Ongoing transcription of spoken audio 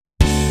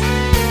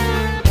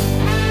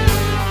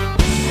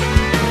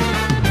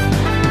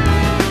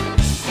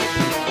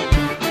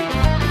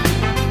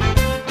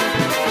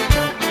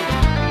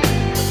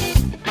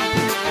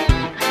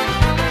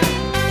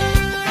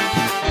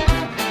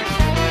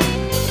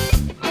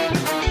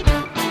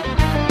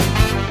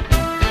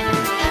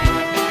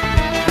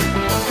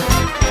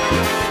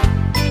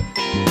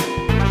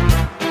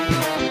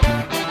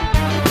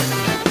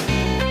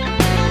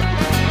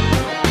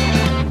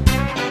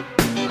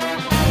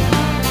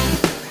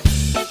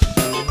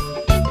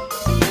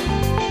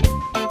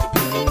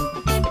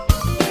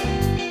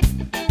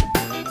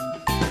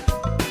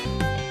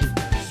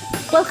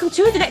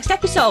Welcome to the next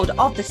episode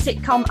of the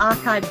Sitcom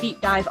Archive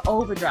Deep Dive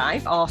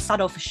Overdrive, or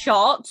SADO for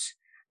short.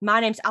 My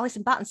name's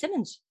Alison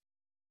Barton-Simmons.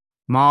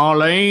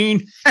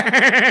 Marlene.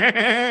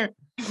 I'm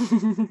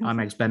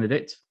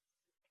ex-Benedict.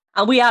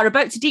 And we are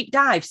about to deep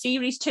dive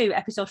Series 2,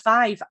 Episode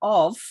 5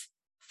 of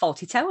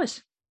Fawlty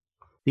Towers.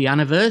 The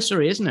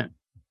anniversary, isn't it?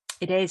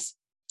 It is.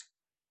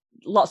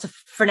 Lots of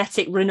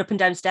frenetic run up and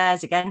down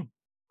stairs again.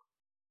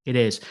 It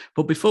is.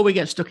 But before we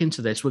get stuck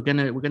into this, we're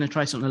gonna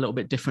try something a little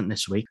bit different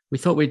this week. We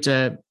thought we'd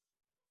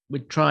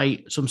try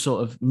some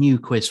sort of new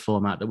quiz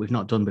format that we've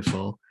not done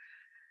before.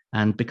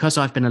 And because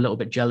I've been a little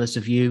bit jealous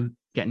of you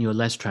getting your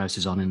Les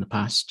trousers on in the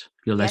past,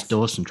 your Les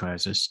Dawson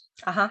trousers,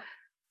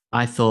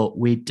 I thought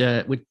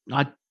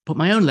I'd put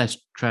my own Les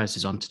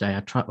trousers on today. I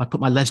put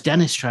my Les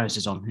Dennis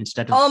trousers on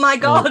instead of. Oh my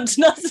God,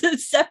 not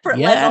separate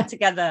Les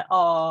altogether.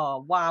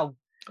 Oh wow.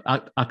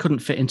 I couldn't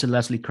fit into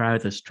Leslie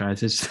Crowther's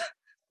trousers.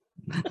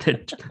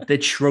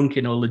 They'd shrunk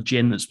in all the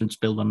gin that's been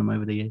spilled on them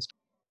over the years.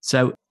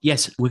 So,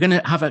 yes, we're going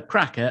to have a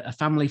crack at a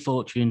Family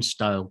Fortune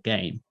style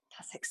game.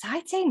 That's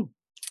exciting.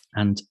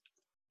 And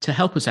to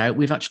help us out,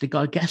 we've actually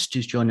got a guest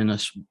who's joining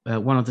us,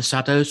 one of the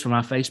Sados from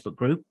our Facebook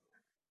group.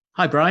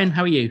 Hi, Brian.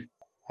 How are you?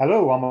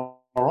 Hello, I'm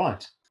all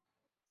right.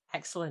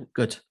 Excellent.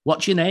 Good.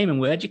 What's your name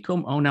and where'd you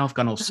come? Oh, now I've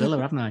gone all Scylla,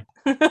 haven't I?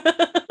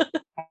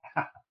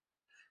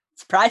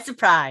 Surprise,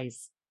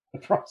 surprise.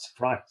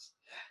 Surprise.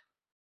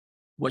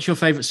 What's your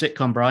favourite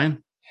sitcom,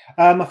 Brian?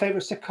 My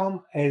favourite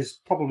sitcom is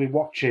probably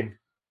Watching.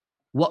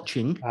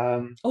 Watching?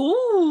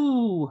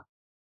 Ooh,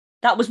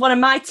 that was one of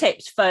my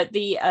tips for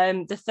the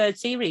third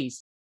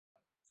series.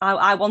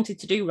 I'd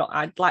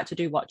like to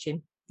do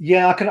Watching.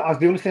 Yeah,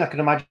 the only thing I can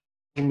imagine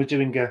we're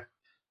doing a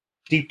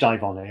deep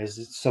dive on it is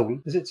it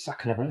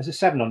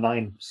 7 or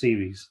 9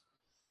 series?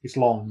 It's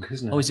long,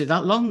 isn't it? Oh, is it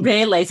that long?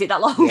 Really? Is it that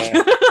long?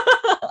 Yeah.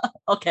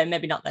 Okay,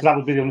 maybe not then. So that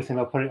would be the only thing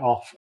I'll put it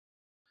off.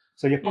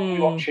 So you're probably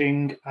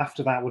Watching.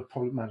 After that would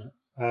probably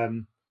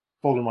Fallen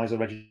Rise of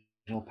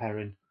Reginald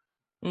Perrin.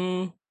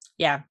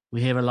 Yeah.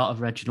 We hear a lot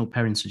of Reginald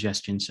Perrin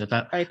suggestions, so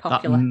that very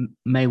popular.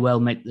 May well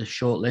make the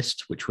short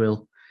list, which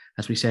will,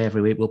 as we say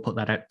every week, we'll put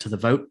that out to the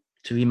vote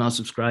to email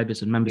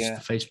subscribers and members of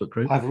the Facebook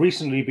group. I've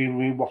recently been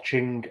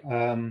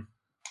rewatching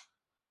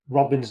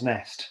Robin's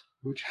Nest,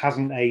 which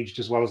hasn't aged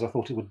as well as I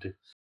thought it would do.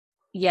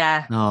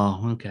 Yeah.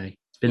 Oh, okay.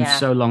 It's been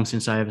so long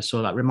since I ever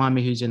saw that. Remind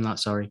me who's in that,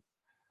 sorry.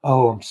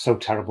 Oh, I'm so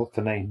terrible at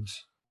the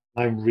names.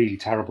 I'm really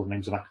terrible at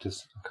names of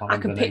actors. I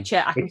can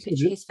picture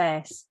his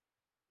face.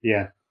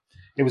 Yeah.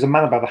 It was a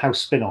Man About the House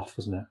spin-off,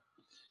 wasn't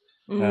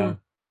it?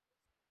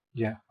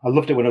 Yeah. I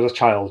loved it when I was a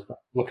child, but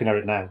looking at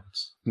it now,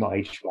 it's not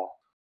aged well.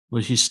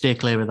 Well, you steer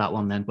clear of that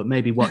one then, but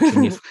maybe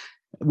Watching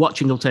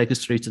Watching will take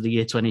us through to the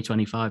year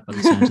 2025 by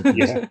the sounds of things.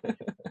 Yeah.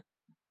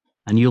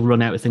 And you'll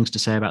run out of things to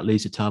say about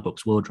Lisa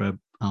Tarbuck's wardrobe.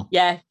 Oh.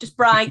 Yeah, just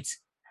bright.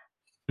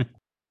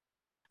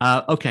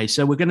 Okay,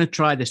 so we're going to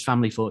try this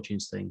Family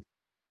Fortunes thing.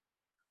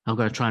 I've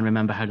got to try and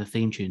remember how the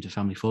theme tune to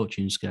Family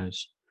Fortunes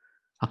goes.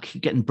 I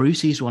keep getting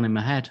Brucey's one in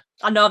my head.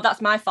 I know,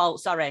 that's my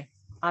fault. Sorry.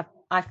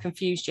 I've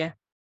confused you.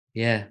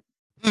 Yeah.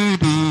 Well,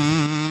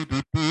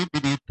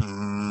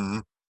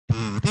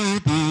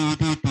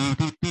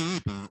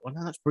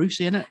 no, that's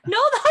Brucey, isn't it? No,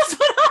 that's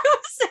what I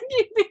was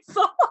singing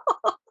before.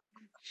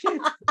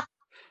 Shit.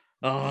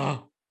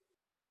 Oh.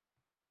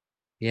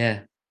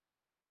 Yeah.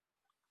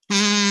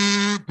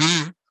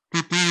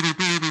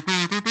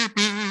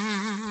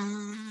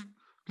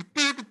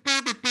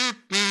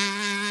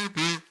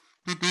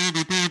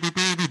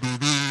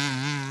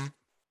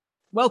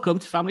 Welcome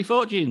to Family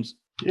Fortunes.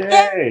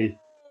 Yay!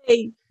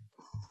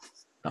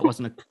 That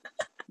wasn't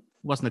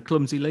a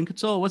clumsy link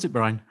at all, was it,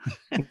 Brian?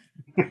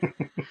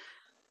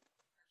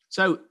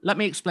 So let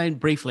me explain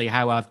briefly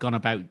how I've gone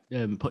about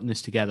putting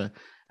this together.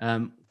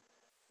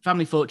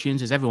 Family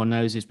Fortunes, as everyone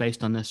knows, is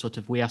based on the sort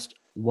of we asked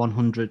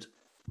 100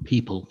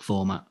 people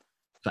format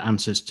for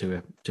answers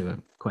to a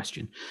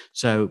question.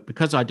 So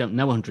because I don't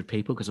know 100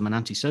 people, because I'm an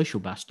antisocial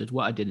bastard,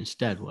 what I did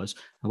instead was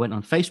I went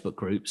on Facebook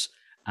groups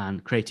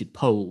and created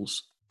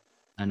polls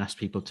and asked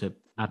people to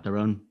add their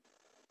own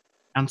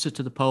answer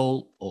to the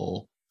poll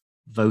or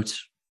vote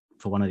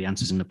for one of the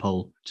answers in the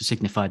poll to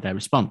signify their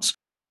response.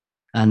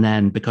 And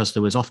then because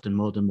there was often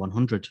more than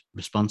 100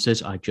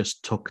 responses, I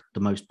just took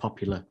the most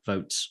popular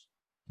votes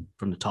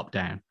from the top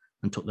down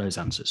and took those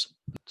answers.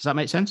 Does that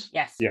make sense?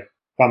 Yes. Yeah,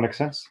 that makes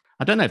sense.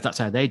 I don't know if that's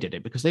how they did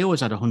it, because they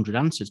always had 100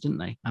 answers, didn't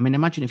they? I mean,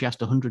 imagine if you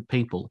asked 100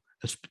 people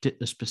a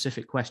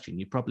specific question,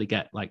 you'd probably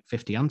get like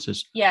 50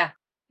 answers. Yeah.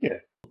 Yeah.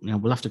 You know,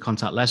 we'll have to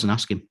contact Les and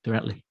ask him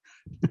directly.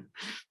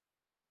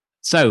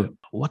 So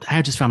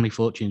how does Family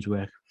Fortunes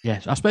work?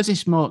 Yes, I suppose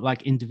it's more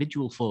like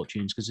individual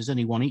fortunes because there's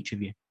only one each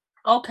of you.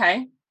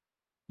 Okay.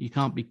 You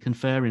can't be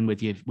conferring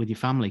with your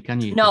family,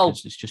 can you? No.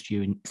 Because it's just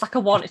you. And it's like a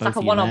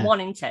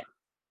one-on-one, isn't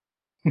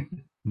it?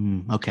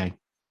 Okay.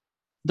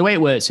 The way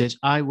it works is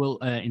I will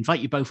invite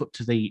you both up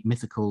to the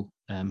mythical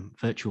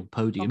virtual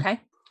podium.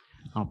 Okay.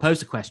 I'll pose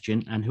the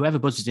question, and whoever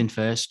buzzes in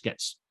first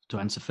gets to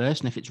answer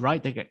first. And if it's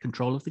right, they get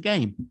control of the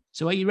game.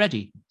 So are you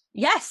ready?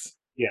 Yes.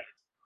 Yeah.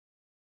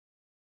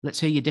 Let's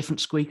hear your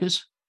different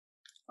squeakers.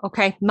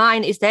 Okay.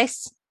 Mine is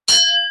this.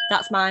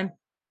 That's mine.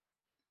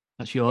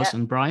 That's yours. Yep.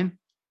 And Brian?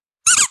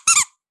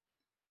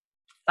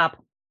 Fab.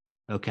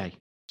 Okay.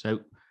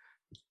 So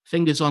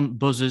fingers on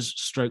buzzers,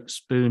 stroke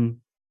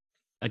spoon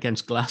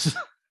against glass.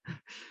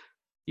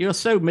 You're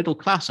so middle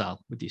class,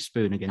 Al, with your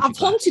spoon against I've your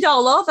glass. hunted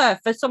all over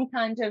for some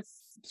kind of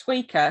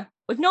squeaker.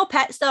 With no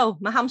pets, though.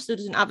 My hamster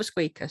doesn't have a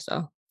squeaker,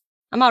 so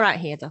I'm all right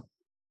here, though.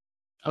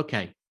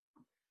 Okay.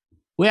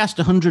 We asked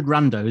 100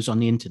 randos on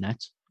the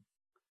internet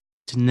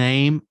to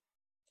name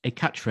a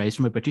catchphrase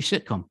from a British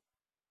sitcom.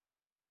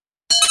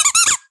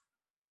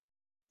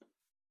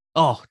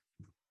 Oh,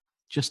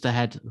 just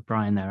ahead of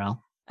Brian there,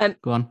 Al.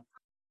 Go on.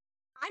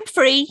 I'm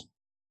free.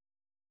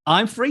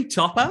 I'm free.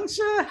 Top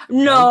answer.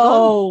 No.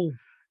 Well,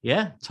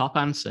 yeah, top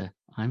answer.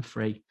 I'm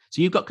free.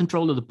 So you've got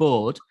control of the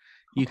board.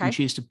 You can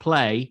choose to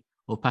play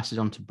or pass it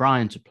on to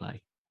Brian to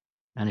play.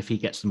 And if he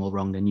gets them all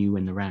wrong, then you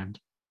win the round.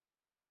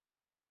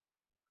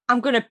 I'm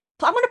gonna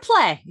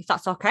play, if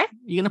that's okay.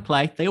 You're gonna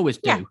play. They always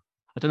do. Yeah.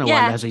 I don't know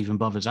why Les even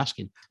bothers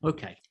asking.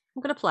 Okay.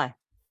 I'm gonna play.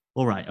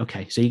 All right.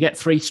 Okay. So you get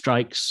 3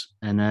 strikes,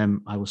 and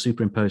I will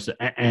superimpose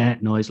the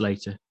noise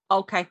later.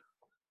 Okay.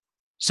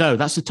 So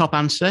that's the top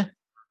answer.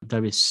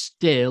 There was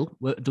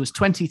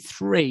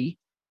 23%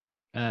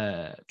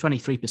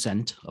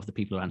 of the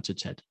people who answered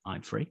said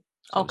I'm free.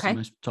 So okay.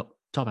 That's the most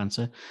top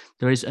answer.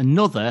 There is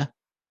another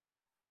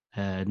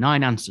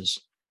 9 answers.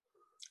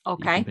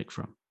 Okay. You can pick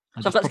from.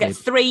 So I've got to get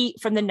 3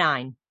 from the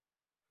 9.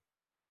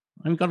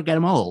 I've got to get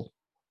them all.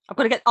 I've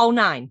got to get all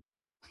 9.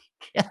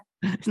 Yeah,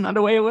 isn't that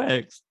the way it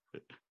works?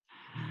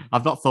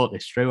 I've not thought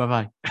this through, have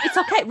I? It's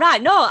okay,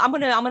 right? No, I'm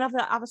gonna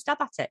have a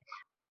stab at it.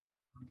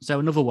 So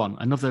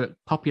another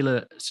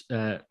popular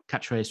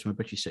catchphrase from a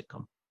British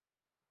sitcom.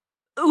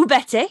 Ooh,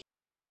 Betty.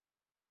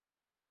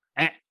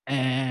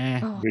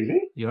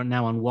 Really? You're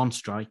now on 1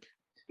 strike.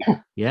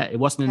 Yeah, it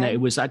wasn't. It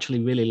was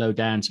actually really low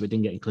down, so it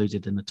didn't get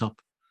included in the top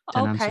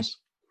 10 answers.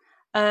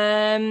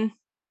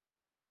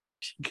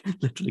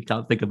 Literally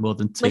can't think of more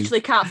than 2.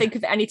 Literally can't think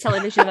of any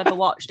television I've ever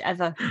watched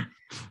ever.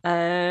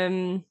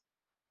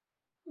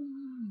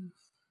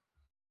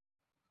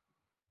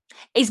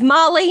 Is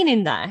Marlene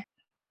in there?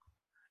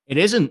 It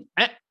isn't.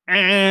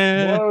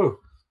 Whoa.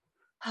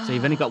 So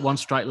you've only got 1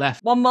 strike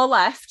left. 1 more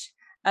left.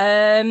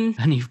 And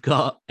you've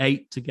got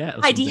 8 to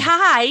get. Heidi,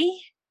 hi.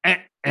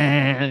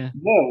 No.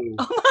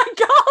 Oh my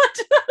God.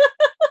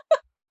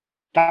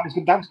 That was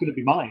going to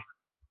be mine.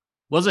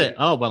 Was it?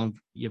 Oh, well,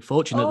 you're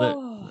fortunate that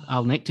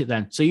Al nicked it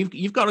then. So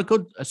you've got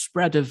a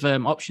spread of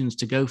options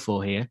to go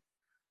for here,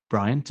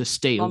 Brian, to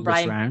steal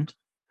this round.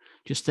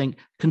 Just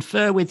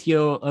confer with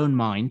your own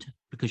mind,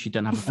 because you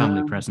don't have a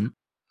family present.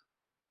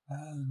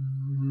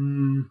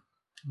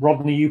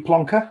 Rodney U.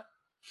 Plonker.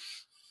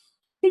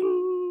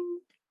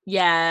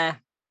 Yeah.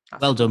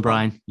 Well done,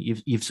 Brian.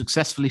 You've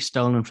successfully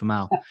stolen from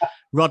Al.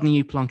 Rodney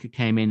U. Plonker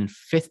came in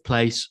 5th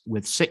place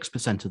with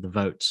 6% of the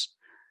votes.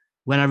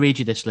 When I read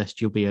you this list,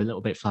 you'll be a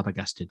little bit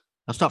flabbergasted.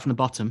 I'll start from the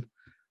bottom.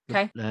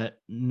 Okay.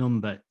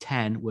 Number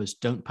 10 was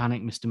Don't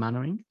Panic, Mr.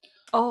 Mannering.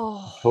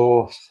 Oh, of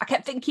course. I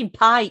kept thinking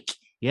Pike.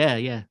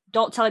 Yeah.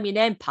 Don't tell him your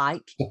name,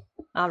 Pike.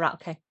 All right,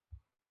 okay.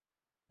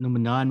 Number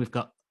 9, we've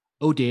got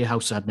Oh Dear, How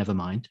Sad, Never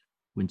Mind,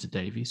 Winter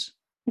Davies.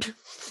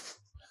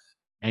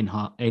 Ain't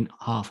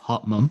half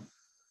hot mum.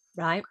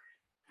 Right.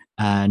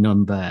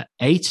 Number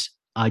 8,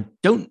 I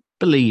Don't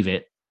Believe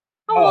It.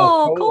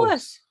 Oh, of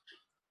course.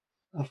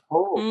 Of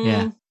course.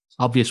 Yeah.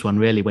 Obvious one,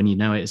 really, when you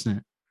know it, isn't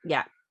it?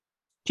 Yeah.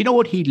 Do you know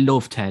what he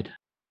loved, Ted?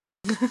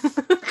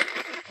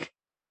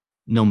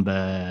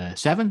 Number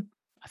 7,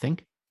 I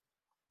think.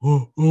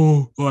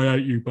 Oh, I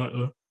hate you,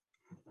 Butler.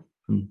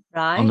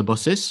 Right. On the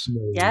buses.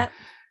 Yeah.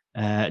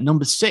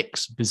 Number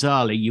 6,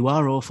 bizarrely, You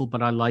Are Awful,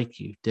 But I Like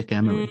You, Dick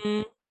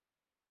Emery.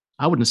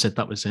 I wouldn't have said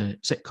that was a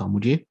sitcom,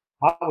 would you?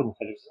 I wouldn't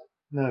say so.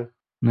 No.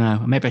 No,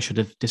 maybe I should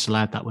have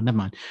disallowed that one. Never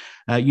mind.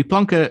 You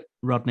Plonker,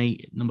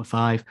 Rodney, number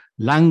 5.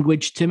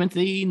 Language,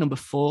 Timothy, number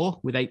 4,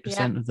 with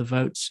 8% of the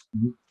votes.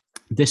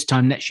 This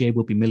time next year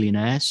will be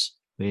Millionaires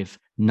with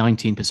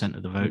 19%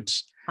 of the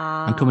votes.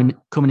 And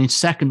coming in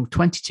second with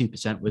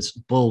 22% was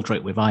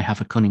Baldrick with I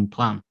Have a Cunning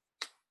Plan.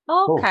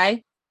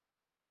 Okay.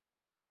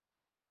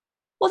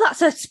 Well,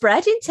 that's a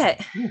spread, isn't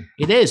it?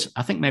 It is.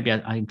 I think maybe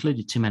I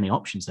included too many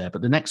options there,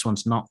 but the next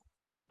one's not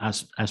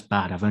as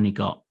bad. I've only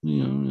got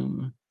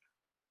 1,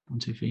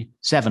 2, 3,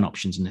 7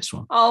 options in this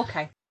one. Oh,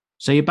 okay.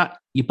 So you're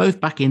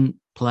both back in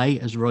play,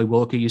 as Roy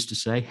Walker used to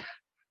say.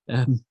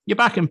 You're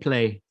back in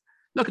play.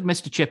 Look at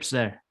Mr. Chips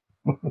there.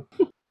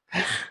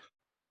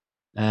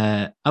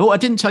 I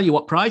didn't tell you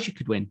what prize you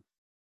could win.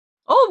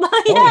 Oh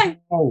my yeah.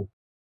 Oh.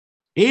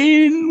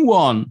 In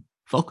one.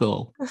 Fuck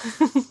all.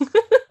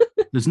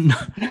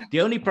 The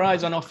only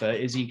prize on offer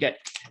is you get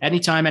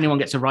anytime anyone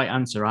gets a right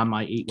answer, I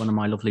might eat one of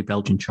my lovely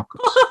Belgian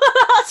chocolates.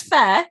 That's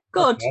fair.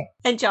 Good. Okay.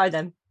 Enjoy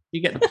them.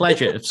 You get the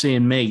pleasure of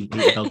seeing me eat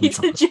a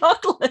Belgian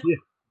chocolate. Yeah.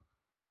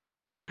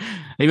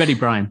 Are you ready,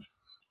 Brian?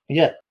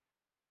 Yeah.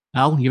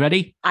 Al, you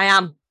ready? I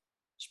am.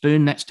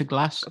 Spoon next to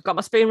glass. I've got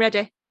my spoon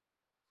ready.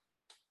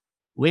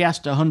 We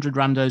asked 100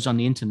 randos on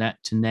the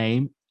internet to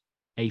name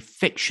a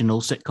fictional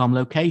sitcom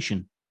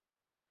location.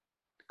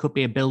 Could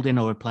be a building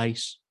or a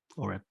place.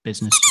 or a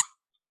business.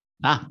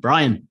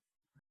 Brian.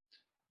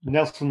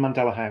 Nelson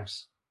Mandela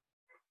House.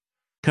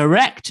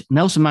 Correct.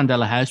 Nelson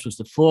Mandela House was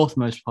the fourth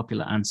most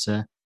popular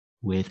answer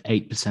with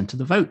 8% of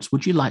the votes.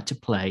 Would you like to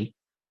play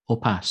or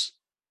pass?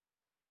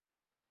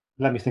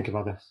 Let me think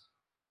about this.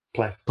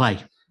 Play.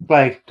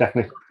 Play,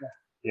 definitely.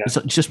 Yeah. It's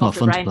just more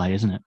fun to play,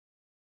 isn't it?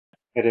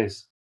 It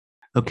is.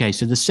 Okay,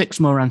 so there's 6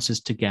 more answers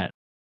to get.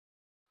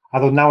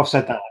 Although now I've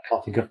said that, I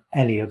can't think of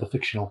any other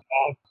fictional.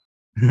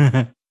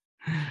 That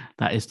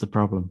is the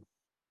problem.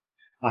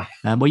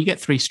 Well, you get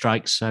 3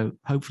 strikes, so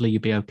hopefully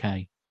you'll be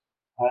okay.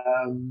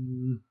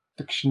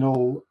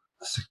 Fictional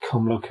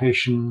sitcom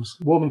locations.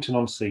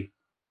 Warmington-on-Sea.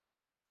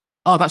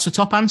 Oh, that's a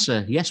top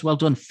answer. Yes, well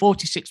done.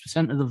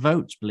 46% of the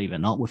votes, believe it or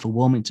not, were for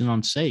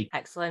Warmington-on-Sea.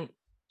 Excellent.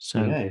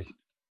 So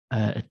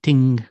a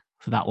ting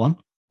for that one.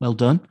 Well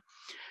done.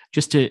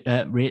 Just to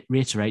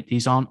reiterate,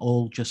 these aren't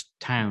all just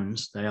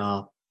towns. They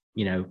are,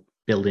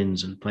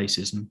 buildings and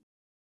places. And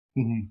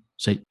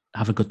so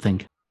have a good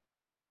think.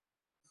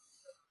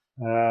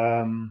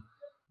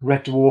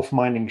 Red Dwarf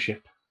mining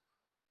ship.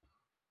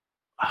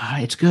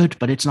 It's good,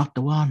 but it's not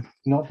the one.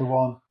 Not the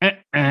one.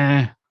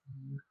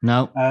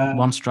 No,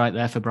 1 strike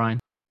there for Brian.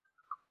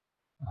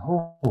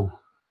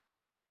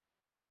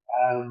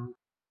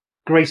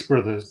 Grace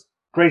Brothers.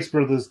 Grace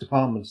Brothers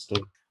department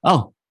store.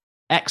 Oh,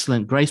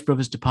 excellent. Grace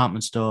Brothers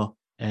department store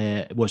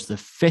was the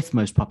 5th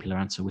most popular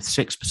answer with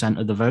 6%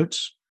 of the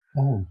votes.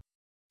 Oh.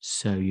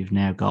 So you've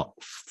now got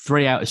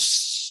 3 out of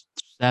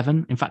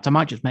 7. In fact, I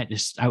might just make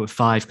this out of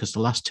 5 because the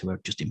last 2 are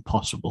just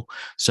impossible.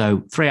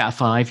 So 3 out of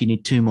 5, you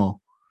need 2 more.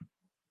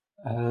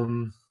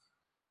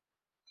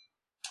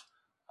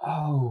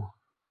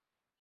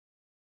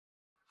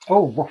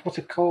 What's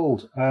it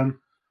called?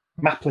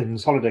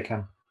 Maplin's holiday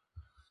camp.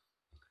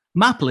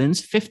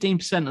 Maplin's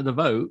 15% of the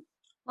vote.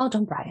 Well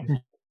done,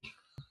 Brian.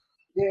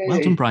 Yay. Well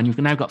done, Brian. You've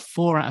now got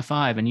 4 out of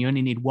 5, and you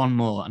only need 1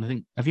 more. And I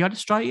think, have you had a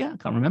strike yet? I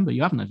can't remember.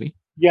 You haven't, have you?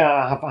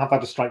 Yeah, I've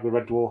had a strike with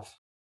Red Dwarf.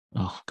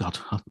 Oh God,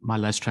 my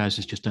Les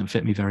trousers just don't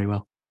fit me very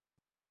well.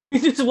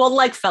 Just one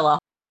leg fell off.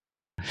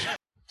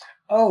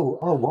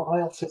 What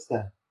else is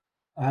there?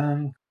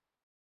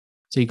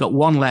 So you've got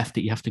 1 left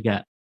that you have to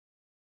get.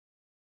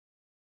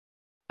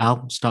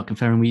 Al, start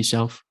conferring with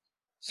yourself.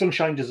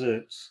 Sunshine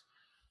Desserts.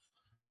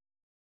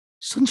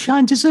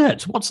 Sunshine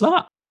Desserts? What's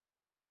that?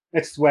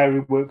 It's where he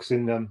works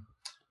in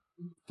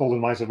Fallen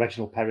Miser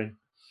Reginald Perrin.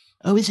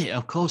 Oh, is it?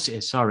 Of course it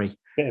is. Sorry.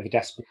 Bit of a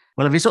desperate.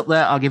 Well, if it's up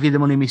there, I'll give you the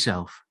money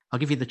myself. I'll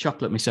give you the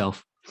chocolate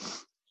myself.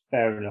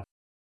 Fair enough.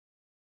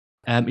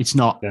 It's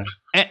not.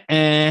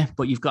 Yeah.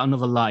 But you've got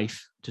another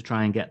life to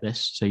try and get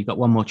this. So you've got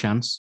 1 more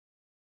chance.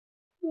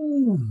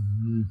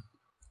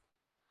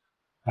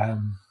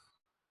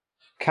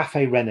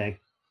 Cafe Rene.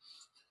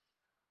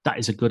 That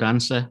is a good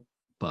answer,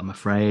 but I'm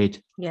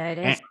afraid. Yeah, it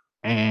is.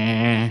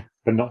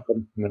 But not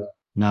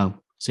No.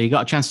 So you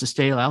got a chance to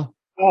steal, Al.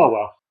 Oh,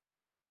 well.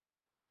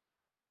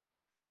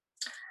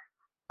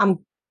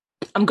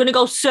 I'm going to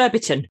go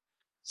Surbiton.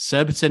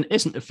 Surbiton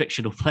isn't a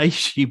fictional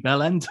place, you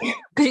bellend.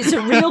 Because it's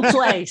a real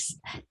place.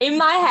 In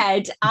my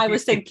head, I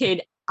was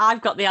thinking,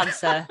 I've got the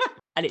answer,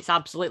 and it's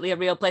absolutely a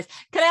real place.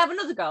 Can I have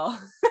another go?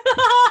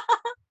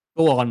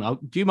 Go on.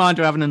 Do you mind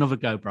having another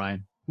go,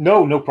 Brian?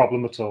 No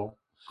problem at all.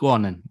 Go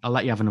on then. I'll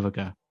let you have another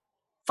go.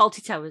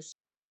 Fawlty Towers.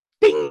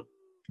 Ding!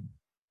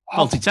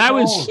 Fawlty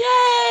Towers.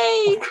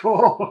 Yay! Of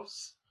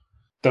course.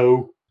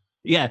 Though.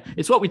 Yeah,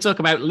 it's what we talk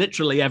about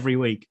literally every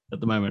week at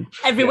the moment.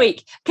 Every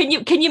week. Can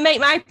you make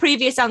my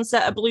previous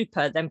answer a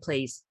blooper then,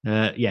 please?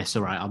 Yes,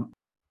 all right.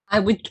 I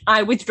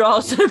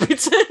withdraw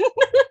Surbiton.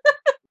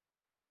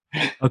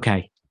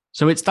 Okay,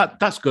 so it's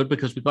that's good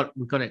because we've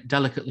got it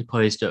delicately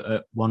poised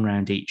at 1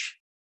 round each.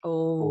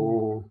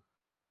 Oh,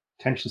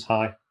 tension's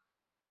high.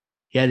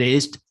 Yeah, it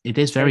is. It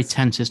is very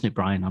tense, isn't it,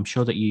 Brian? I'm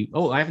sure that you.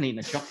 Oh, I haven't eaten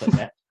a chocolate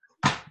yet.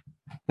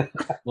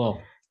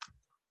 Well,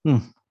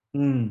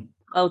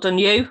 well done,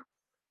 you.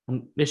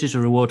 And this is a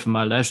reward for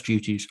my Les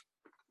duties.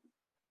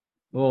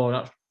 Oh,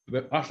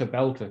 that's a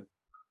belter.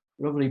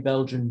 Lovely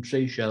Belgian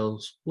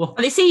seashells. Are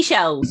they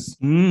seashells?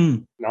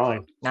 Nice.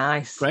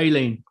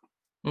 Praline.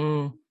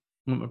 The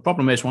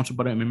problem is, once I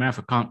put it in my mouth,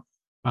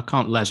 I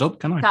can't les up,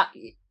 can I?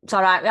 It's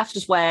all right. We have to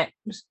just wait.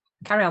 Just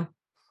carry on.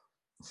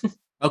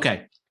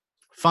 Okay.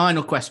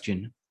 Final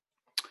question.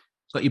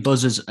 Got your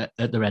buzzers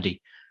at the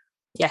ready.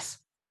 Yes.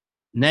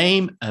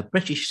 Name a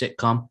British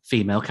sitcom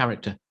female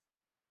character.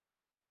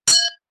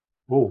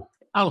 Oh,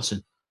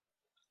 Alison.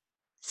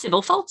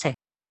 Sybil Fawlty.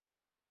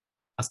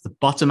 That's the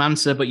bottom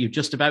answer, but you've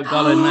just about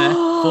got in there.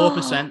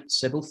 4%,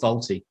 Sybil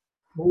Fawlty.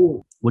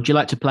 Ooh. Would you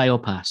like to play or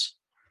pass?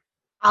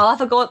 I'll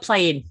have a go at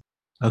playing.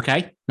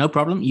 Okay, no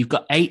problem. You've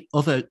got 8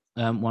 other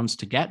ones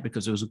to get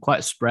because there was quite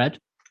a spread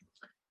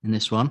in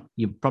this one.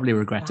 You probably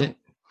regret it.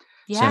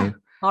 Yeah, so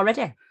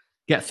already.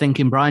 Get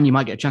thinking, Brian. You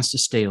might get a chance to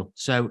steal.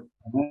 So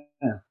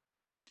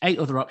 8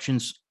 other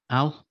options.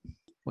 Al,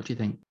 what do you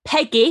think?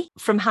 Peggy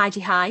from Heidi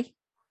High.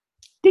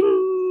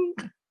 Ding!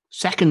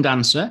 Second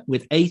answer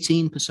with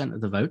 18% of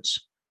the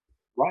votes.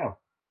 Wow.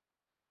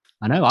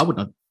 I know. I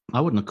wouldn't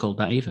have called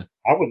that either.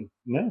 I wouldn't.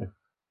 No.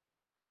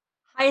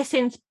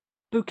 Hyacinth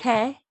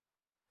Bouquet.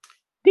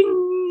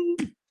 Ding!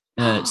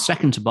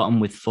 Second to bottom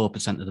with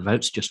 4% of the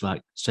votes, just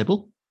like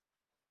Sybil.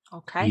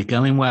 Okay. You're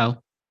going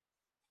well.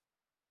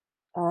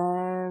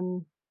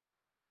 Um,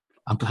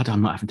 I'm glad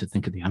I'm not having to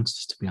think of the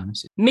answers, to be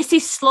honest.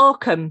 Mrs.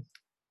 Slocum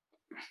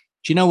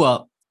Do you know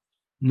what?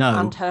 No.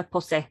 and her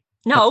pussy.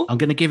 No. I'm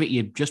going to give it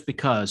you just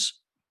because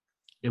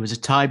it was a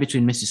tie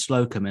between Mrs.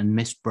 Slocum and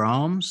Miss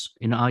Brahms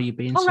in Are You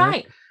Being All Served?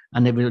 right.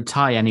 And they were a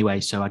tie anyway,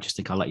 so I just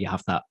think I'll let you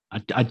have that.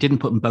 I didn't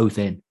put them both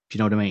in. Do you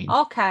know what I mean?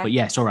 Okay. But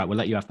yes, all right, we'll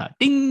let you have that.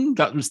 Ding!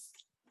 That was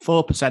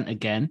 4%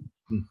 again.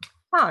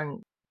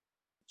 Thanks.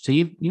 So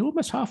you're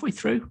almost halfway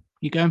through.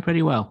 You're going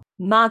pretty well.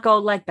 Margot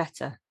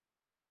Ledbetter.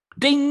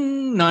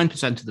 Ding!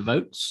 9% of the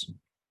votes.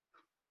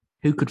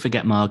 Who could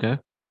forget Margot?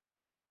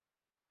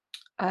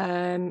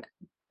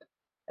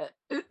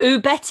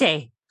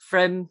 Betty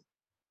from...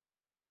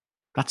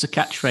 That's a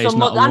catchphrase,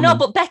 not a I woman. know,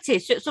 but Betty,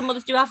 some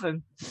others do have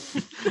them.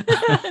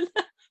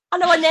 I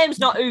know her name's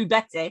not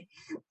Betty.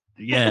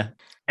 Yeah.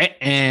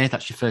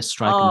 That's your first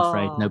strike, I'm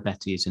afraid. No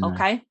Betty is in there.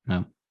 Okay.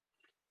 No.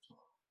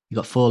 You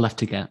got 4 left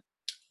to get.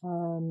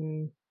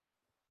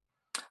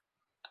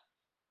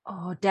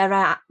 Dare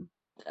I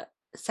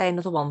say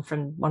another one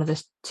from one of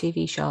the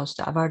TV shows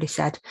that I've already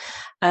said?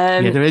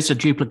 Yeah, there is a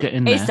duplicate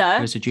in there. Is there?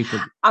 There's a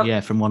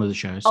duplicate, from one of the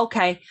shows.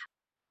 Okay.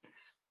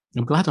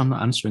 I'm glad I'm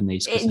not answering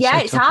these.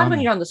 It's hard when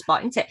you're on the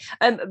spot, isn't it?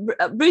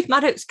 Ruth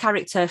Maddox's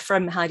character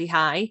from Heidi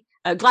High,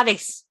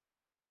 Gladys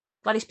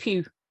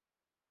Pugh.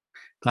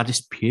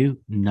 Gladys Pugh?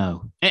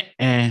 No.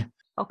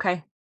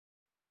 Okay.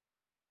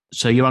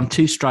 So you're on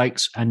 2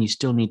 strikes and you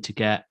still need to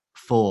get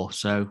 4.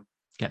 So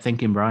get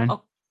thinking, Brian.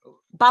 Oh,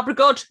 Barbara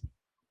Good.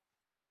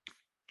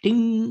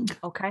 Ding.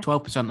 Okay.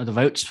 12% of the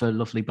votes for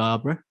lovely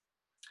Barbara.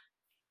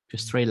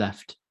 Just 3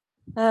 left.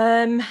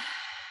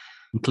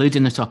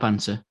 Including the top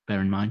answer,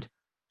 bear in mind.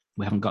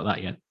 We haven't got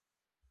that yet.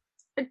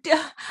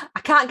 I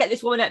can't get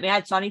this woman out of my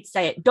head, so I need to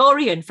say it.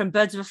 Dorian from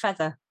Birds of a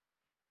Feather.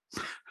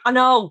 I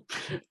know.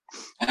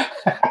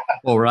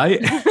 All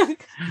right.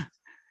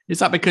 Is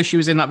that because she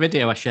was in that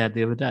video I shared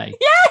the other day?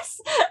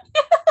 Yes.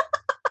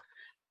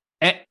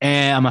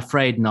 I'm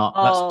afraid not.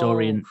 That's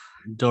Dorian.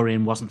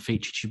 Dorian wasn't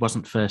featured. She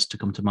wasn't first to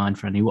come to mind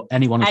for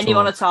anyone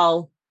at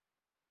all.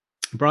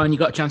 Brian, you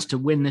got a chance to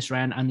win this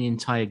round and the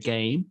entire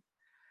game.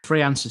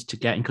 3 answers to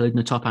get, including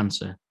the top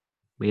answer.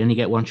 We only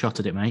get 1 shot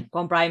at it, mate. Go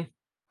on, Brian.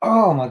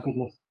 Oh, my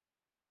goodness.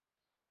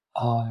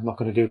 Oh, I'm not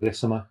going to do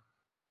this, am I?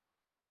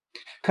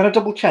 Can I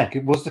double check?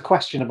 It was the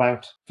question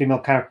about female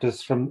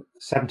characters from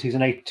 70s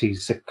and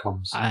 80s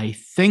sitcoms. I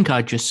think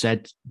I just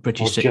said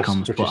British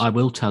sitcoms, but I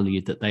will tell you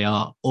that they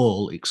are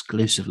all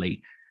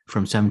exclusively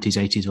from 70s,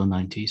 80s, or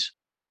 90s.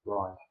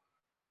 Right.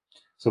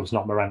 So it's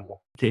not Miranda.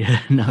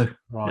 Yeah, no.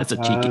 Right. That's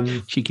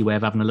a cheeky way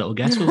of having a little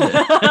guess, was it?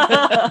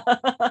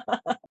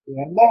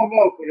 Yeah,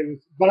 no,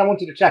 but I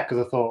wanted to check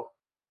because I thought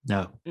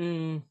no,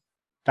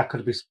 that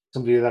could be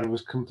somebody that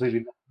was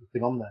completely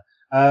nothing on there.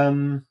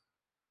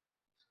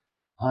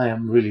 I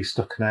am really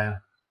stuck now.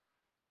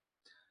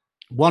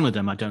 One of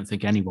them, I don't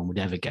think anyone would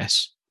ever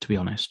guess, to be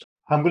honest.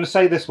 I'm going to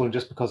say this one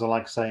just because I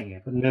like saying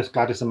it. But Nurse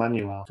Gladys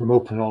Emanuel from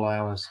Open All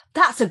Hours.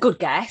 That's a good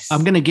guess.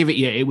 I'm going to give it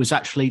you. It was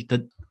actually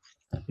the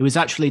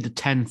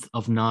 10th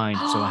of 9,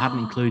 so I hadn't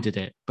included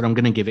it. But I'm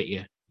going to give it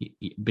you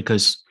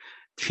because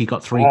she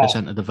got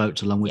 3% of the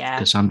votes along with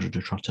Cassandra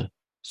de Trotter.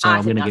 So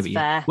I'm going to give it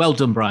fair. you. Well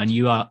done, Brian.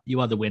 You are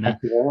the winner.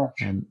 Thank you very much.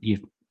 And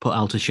you've put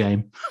Al to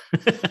shame.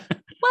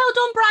 Well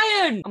done,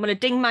 Brian. I'm going to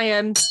ding my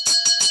I don't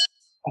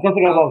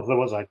think I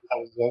was I? That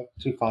was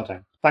too far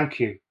down. Thank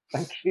you.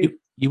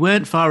 You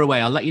weren't far away.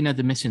 I'll let you know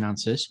the missing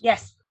answers.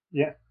 Yes.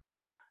 Yeah.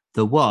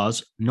 There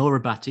was Nora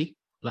Batty,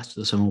 Last of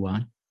the Summer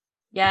Wine.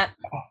 Yeah.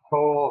 Of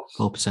course.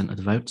 4% of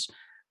the votes.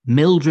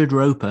 Mildred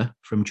Roper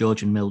from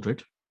George and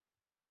Mildred.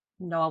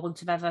 No, I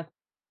wouldn't have ever.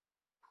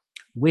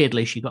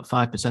 Weirdly, she got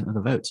 5% of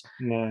the votes.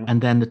 No.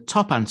 And then the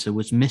top answer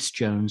was Miss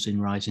Jones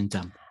in Rising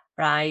Damp.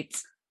 Right.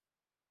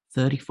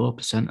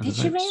 34% of the votes. Did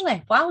she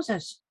really?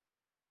 Wowzers.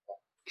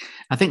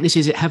 I think this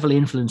is heavily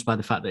influenced by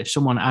the fact that if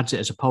someone adds it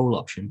as a poll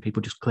option,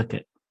 people just click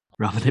it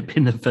rather than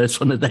being the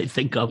first one that they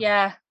think of.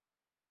 Yeah.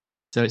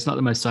 So it's not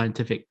the most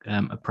scientific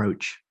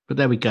approach. But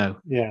there we go.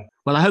 Yeah.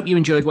 Well, I hope you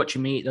enjoyed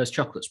watching me eat those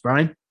chocolates,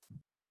 Brian.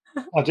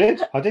 I did.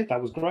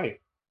 That was great.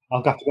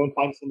 I'll have to go and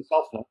find some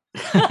myself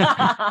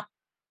now.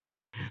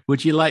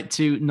 Would you like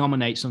to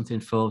nominate something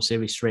for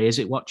Series 3? Is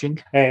it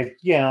watching?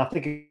 Yeah, I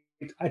think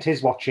it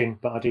is watching,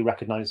 but I do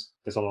recognise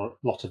there's a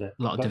lot of it.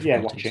 A lot of difficulties.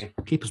 Yeah, watching.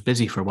 Keep us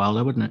busy for a while,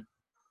 though, wouldn't it?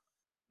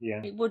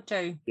 Yeah. It would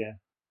do. Yeah.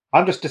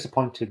 I'm just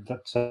disappointed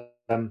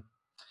that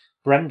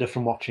Brenda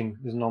from watching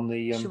isn't on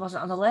the she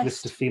wasn't on the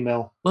list of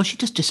female. Well, she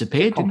just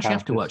disappeared, didn't she,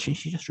 after watching?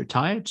 She just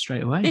retired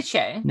straight away. Did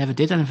she? Never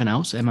did anything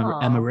else.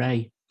 Emma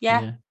Ray.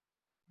 Yeah.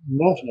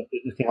 No, she never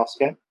did anything else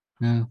again.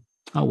 No.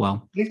 Oh,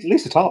 well. At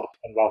least the top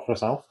done well for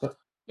herself. But...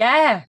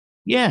 Yeah.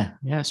 Yeah,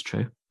 that's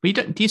true.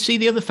 But do you see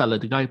the other fella,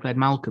 the guy who played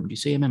Malcolm? Do you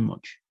see him in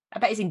much? I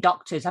bet he's in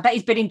Doctors. I bet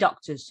he's been in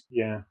Doctors.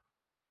 Yeah.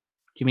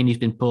 Do you mean he's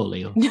been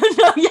poorly? Or? No,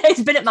 yeah,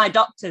 he's been at my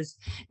Doctors.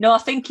 No, I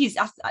think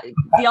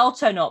they all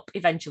turn up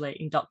eventually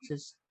in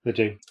Doctors. They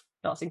do.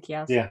 Don't think he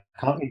has. Yeah,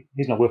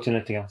 he's not worked in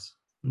anything else.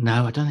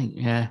 No, I don't think.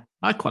 Yeah,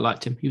 I quite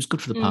liked him. He was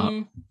good for the part.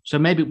 So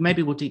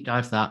maybe we'll deep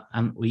dive that.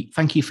 And we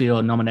thank you for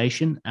your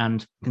nomination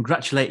and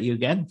congratulate you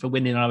again for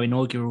winning our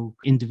inaugural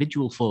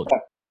individual fortune.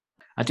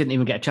 I didn't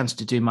even get a chance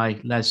to do my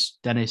Les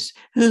Dennis,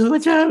 I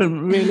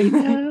don't really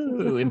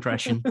know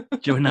impression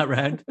during that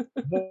round,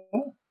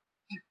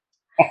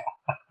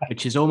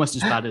 which is almost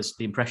as bad as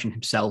the impression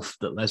himself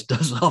that Les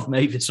does of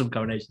Mavis from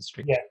Coronation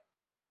Street.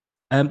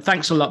 Yeah.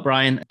 Thanks a lot,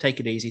 Brian. Take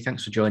it easy.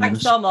 Thanks for joining us.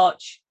 Thanks so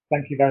much.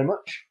 Thank you very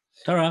much.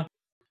 Ta-ra.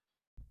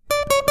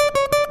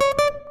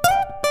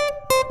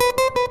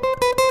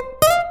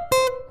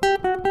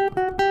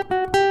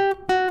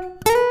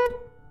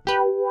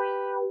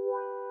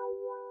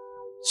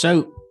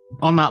 So,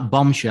 on that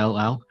bombshell,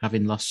 Al,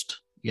 having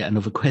lost yet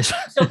another quiz.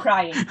 Still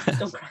crying.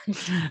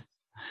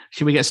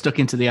 Should we get stuck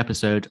into the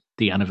episode,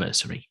 The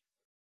Anniversary?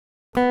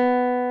 So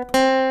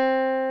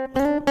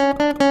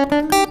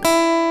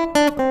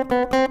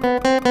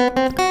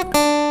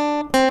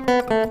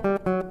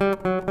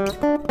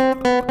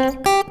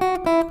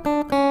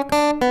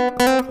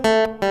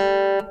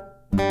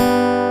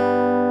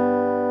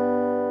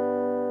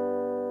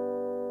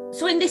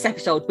in this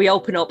episode, we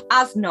open up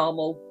as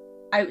normal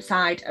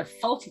outside of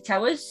Fawlty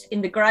Towers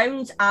in the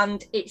grounds,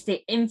 and it's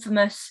the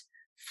infamous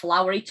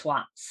flowery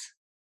twats.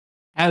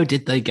 How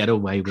did they get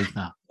away with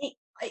that?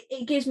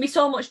 It gives me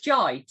so much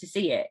joy to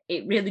see it.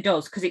 It really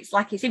does, because it's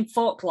like it's in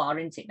folklore,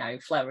 isn't it now,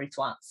 flowery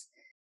twats?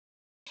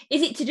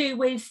 Is it to do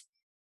with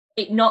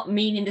it not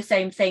meaning the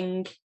same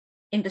thing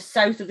in the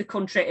south of the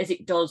country as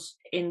it does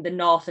in the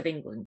north of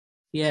England?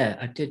 Yeah,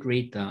 I did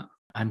read that.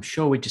 I'm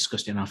sure we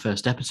discussed it in our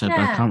first episode, but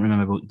I can't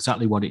remember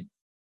exactly what it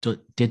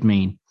did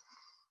mean.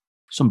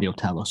 Somebody will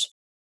tell us.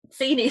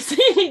 Seeing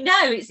it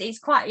now, it's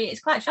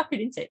quite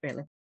shocking, isn't it,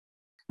 really?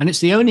 And it's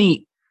the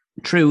only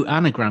true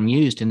anagram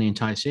used in the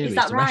entire series. Is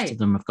that the right? rest of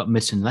them have got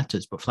missing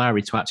letters, but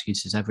Flowery Twats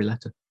uses every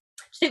letter.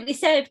 Simply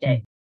saved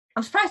it.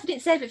 I'm surprised they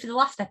didn't save it for the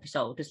last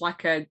episode as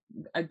like a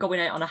going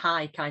out on a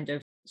high kind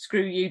of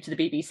screw you to the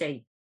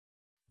BBC.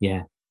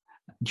 Yeah.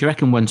 Do you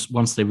reckon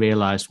once they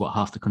realised what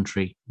half the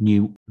country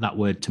knew that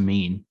word to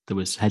mean, there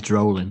was heads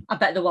rolling? I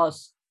bet there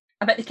was.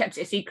 I bet they kept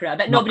it a secret. I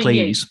bet Not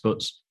nobody knew.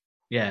 but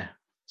yeah,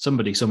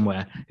 somebody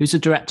somewhere. Who's the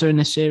director in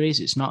this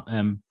series? It's not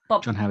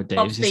John Howard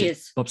Davies. Bob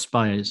Spears. Bob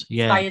Spires.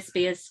 Yeah.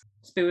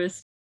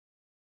 Spewers.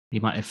 He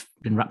might have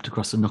been wrapped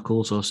across the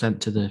knuckles or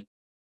sent to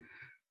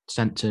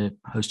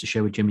host a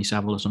show with Jimmy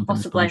Savile or something.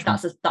 Possibly.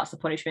 That's a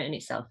punishment in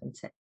itself, isn't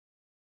it?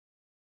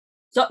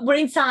 So we're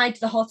inside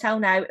the hotel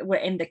now. We're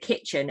in the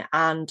kitchen,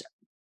 and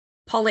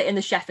Polly and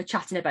the chef are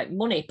chatting about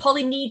money.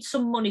 Polly needs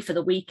some money for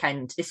the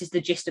weekend. This is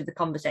the gist of the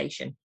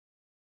conversation.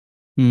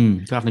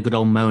 Having a good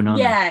old moan on.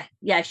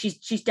 Yeah.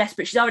 She's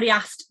desperate. She's already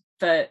asked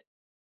for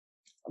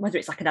whether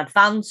it's like an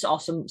advance or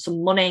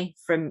some money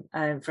from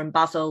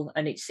Basil,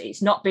 and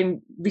it's not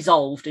been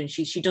resolved, and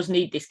she does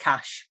need this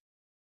cash.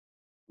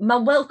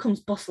 Manuel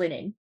comes bustling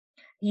in.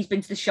 He's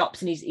been to the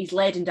shops and he's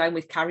laden down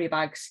with carrier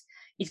bags.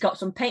 He's got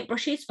some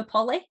paintbrushes for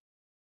Polly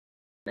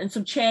and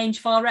some change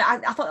for her. I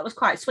thought that was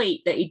quite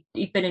sweet that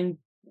he'd been and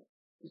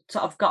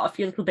sort of got a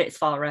few little bits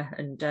for her,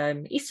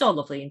 and he's so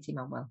lovely, isn't he,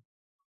 Manuel?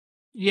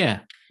 Yeah.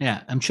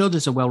 I'm sure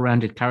there's a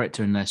well-rounded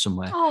character in there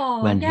somewhere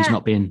he's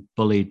not being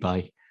bullied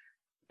by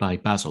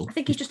Basil. I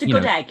think he's just a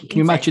good egg. Can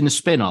you imagine the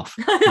spin-off?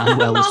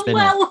 Manuel, the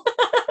spin-off.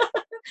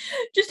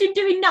 Just him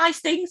doing nice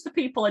things for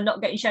people and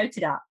not getting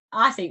shouted at.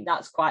 I think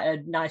that's quite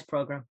a nice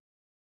programme.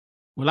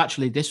 Well,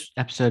 actually, this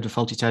episode of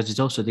Fawlty Towers is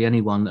also the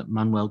only one that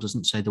Manuel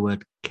doesn't say the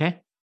word "ke"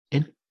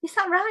 in. Is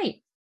that right?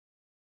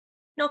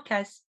 No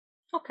kes.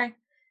 Okay.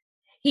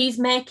 He's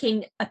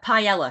making a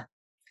paella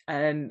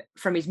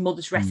from his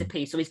mother's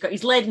recipe. So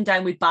he's laden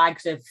down with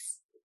bags of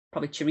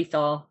probably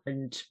chorizo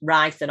and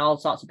rice and all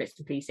sorts of bits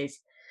and pieces.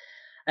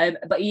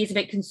 But he is a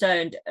bit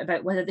concerned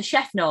about whether the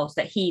chef knows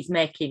that he's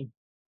making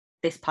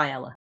this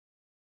paella.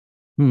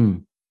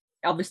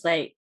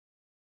 Obviously,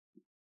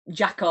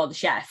 Jacko, the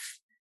chef,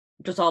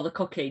 does all the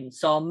cooking.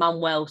 So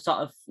Manuel sort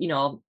of,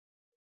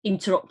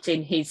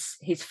 interrupting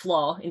his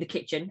flow in the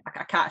kitchen.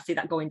 I can't see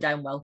that going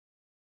down well.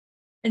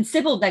 And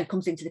Sybil then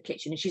comes into the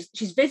kitchen and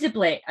she's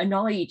visibly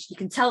annoyed. You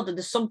can tell that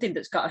there's something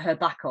that's got her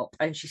back up,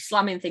 and she's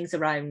slamming things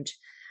around.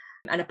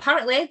 And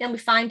apparently, then we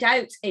find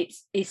out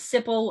it's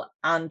Sybil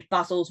and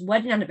Basil's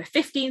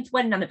 15th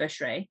wedding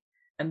anniversary,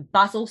 and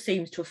Basil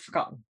seems to have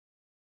forgotten,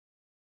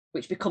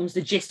 which becomes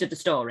the gist of the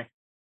story.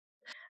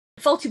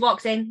 Fawlty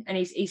walks in and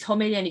he's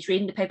humming and he's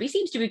reading the paper. He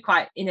seems to be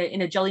quite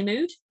in a jolly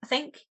mood, I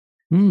think.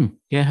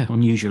 Yeah,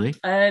 unusually.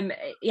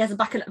 He has a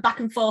back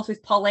and forth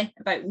with Polly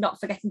about not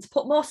forgetting to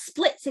put more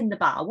splits in the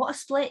bar. What a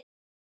split?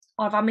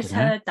 Or have I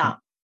misheard that?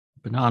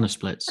 Banana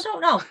splits. I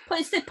don't know.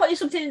 Putting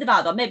something in the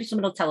bar though. Maybe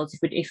someone will tell us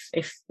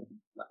if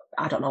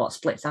I don't know what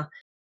splits are.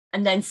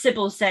 And then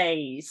Sybil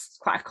says,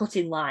 quite a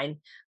cutting line,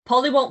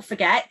 Polly won't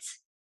forget,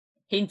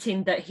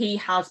 hinting that he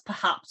has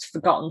perhaps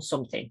forgotten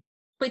something,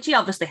 which he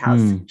obviously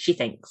has, she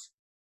thinks.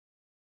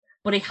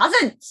 But he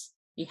hasn't.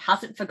 He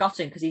hasn't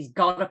forgotten because he's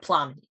got a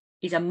plan.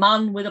 He's a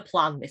man with a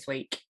plan this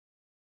week.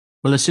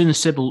 Well, as soon as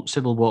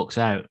Sybil walks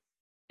out,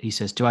 he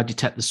says, "Do I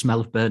detect the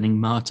smell of burning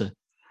martyr?"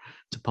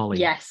 to Polly.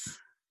 Yes.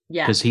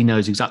 Yeah. Because he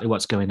knows exactly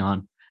what's going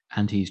on,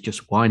 and he's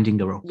just winding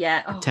her up,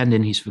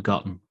 pretending he's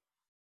forgotten.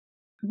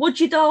 Would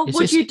you though?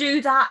 Would you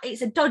do that?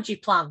 It's a dodgy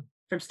plan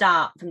from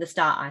the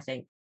start, I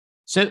think.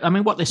 So, I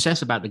mean, what this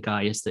says about the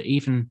guy is that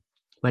even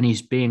when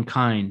he's being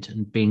kind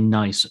and being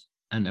nice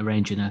and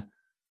arranging a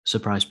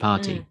surprise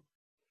party,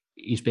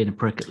 he's being a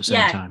prick at the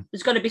same time.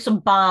 There's got to be some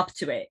barb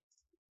to it,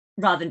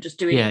 rather than just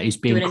doing he's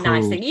being doing a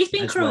nice thing. He's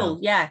being cruel.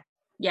 Well.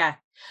 Yeah.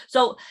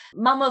 So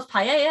Manuel's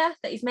paella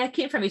that he's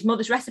making from his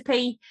mother's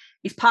recipe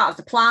is part of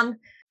the plan,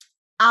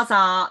 as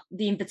are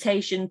the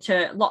invitation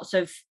to lots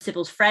of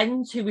Sybil's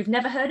friends who we've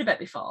never heard about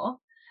before.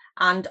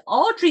 And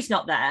Audrey's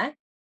not there,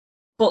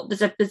 but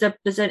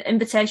there's an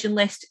invitation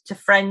list to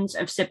friends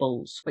of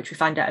Sybil's, which we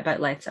find out about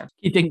later.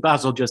 You think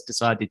Basil just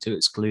decided to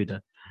exclude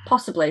her?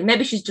 Possibly.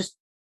 Maybe she's just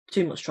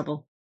too much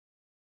trouble.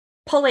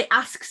 Polly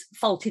asks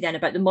Fawlty then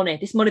about the money,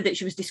 this money that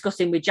she was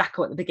discussing with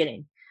Jacko at the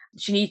beginning.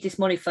 She needs this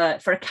money for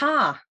a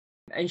car.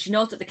 And she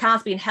knows that the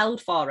car's being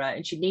held for her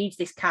and she needs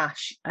this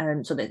cash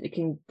so that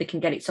they can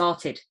get it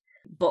sorted.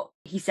 But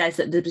he says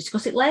that they'll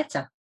discuss it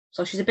later.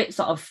 So she's a bit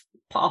sort of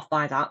put off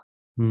by that.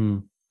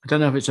 I don't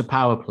know if it's a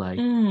power play.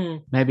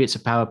 Maybe it's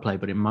a power play,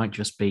 but it might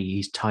just be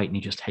he's tight and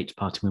he just hates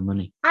parting with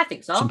money. I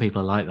think so. Some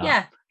people are like that.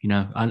 Yeah. You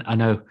know, I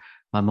know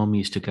my mum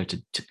used to go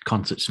to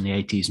concerts in the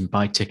 80s and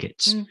buy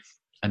tickets.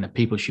 And the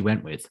people she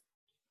went with,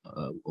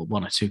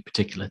 one or two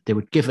particular, they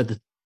would give her the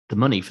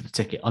money for the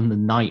ticket on the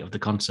night of the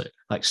concert,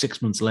 like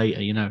 6 months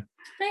later, you know.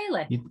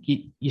 Really?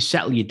 You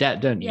settle your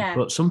debt, don't you? Yeah.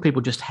 But some people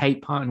just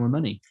hate parting with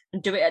money.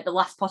 And do it at the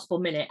last possible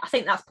minute. I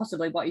think that's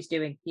possibly what he's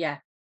doing, yeah.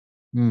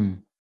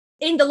 In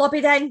the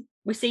lobby then,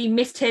 we see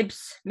Miss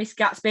Tibbs, Miss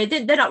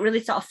Gatsby. They're not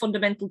really sort of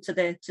fundamental to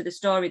the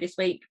story this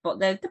week, but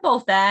they're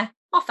both there,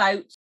 off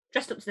out,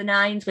 dressed up to the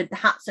nines with the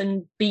hats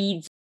and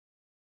beads.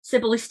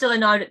 Sybil is still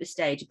annoyed at this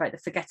stage about the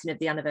forgetting of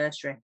the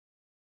anniversary.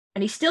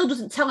 And he still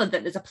doesn't tell her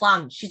that there's a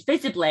plan. She's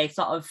visibly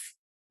sort of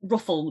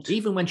ruffled.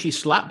 Even when she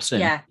slaps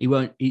him, he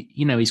won't,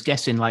 he's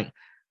guessing like,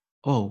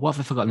 oh, what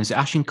have I forgotten? Is it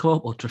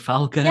Agincourt or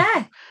Trafalgar?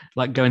 Yeah.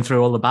 Like going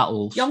through all the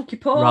battles. Yom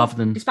Kippur. Rather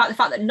than... Despite the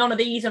fact that none of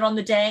these are on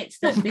the dates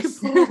that,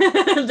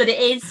 that it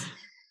is.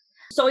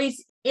 So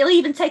he'll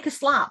even take a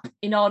slap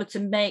in order to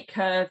make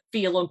her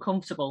feel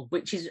uncomfortable,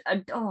 which is a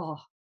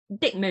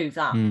dick move,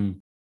 that.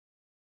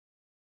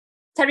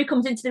 Terry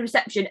comes into the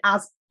reception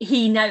as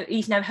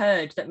he's now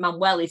heard that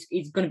Manuel is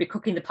going to be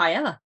cooking the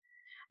paella.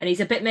 And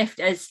he's a bit miffed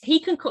as he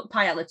can cook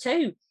paella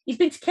too. He's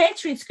been to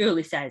catering school,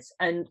 he says.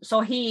 And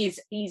so he's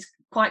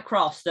quite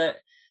cross that,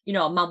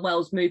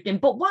 Manuel's moved in.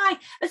 But why,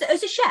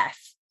 as a chef,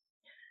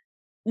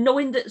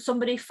 knowing that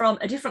somebody from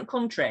a different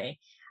country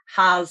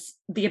has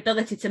the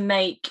ability to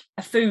make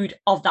a food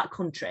of that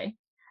country,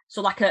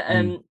 so like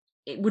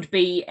it would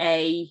be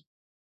a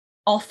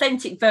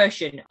authentic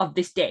version of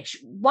this dish,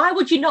 why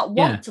would you not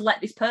want to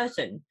let this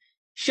person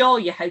show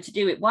you how to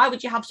do it? Why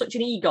would you have such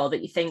an ego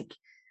that you think,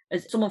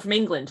 as someone from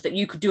England, that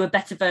you could do a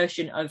better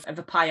version of a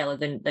paella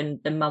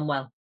than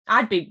Manuel?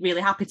 I'd be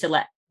really happy to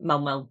let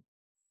Manuel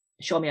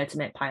show me how to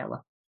make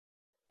paella.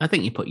 I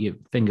think you put your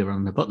finger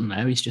on the button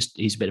there.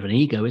 He's a bit of an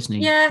ego, isn't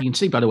he? Yeah. You can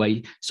see by the way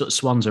he sort of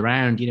swans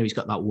around, he's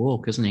got that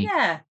walk, hasn't he?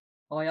 Yeah.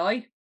 Oi,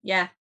 oi.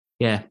 Yeah.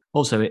 Yeah.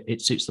 Also,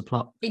 it suits the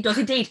plot. It does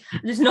indeed.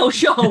 There's no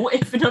show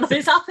if none of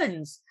this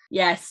happens.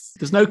 Yes.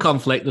 There's no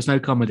conflict. There's no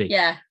comedy.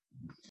 Yeah.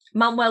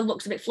 Manuel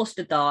looks a bit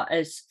flustered though,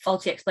 as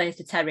Fawlty explains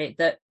to Terry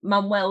that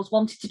Manuel's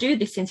wanted to do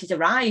this since he's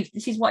arrived.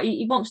 This is what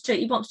he wants to.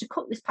 He wants to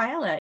cook this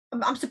paella.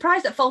 I'm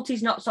surprised that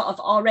Fawlty's not sort of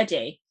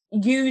already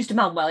used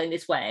Manuel in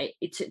this way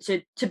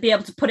to be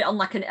able to put it on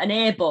like an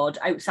airboard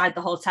outside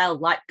the hotel,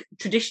 like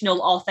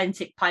traditional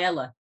authentic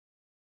paella.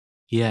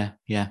 Yeah.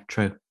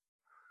 True.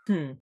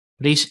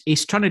 But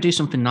he's trying to do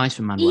something nice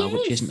for Manuel,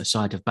 which isn't the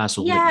side of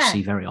Basil that you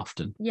see very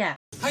often. Yeah.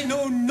 I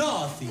know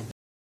nothing.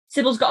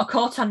 Sybil's got a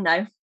coat on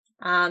now,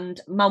 and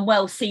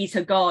Manuel sees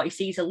her go. He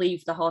sees her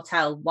leave the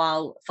hotel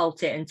while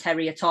Fawlty and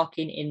Terry are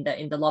talking in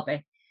the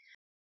lobby.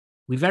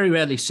 We very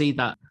rarely see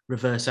that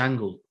reverse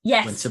angle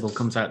when Sybil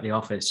comes out of the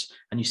office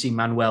and you see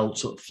Manuel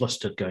sort of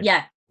flustered going,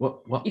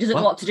 what? He doesn't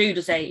know what to do,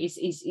 does he?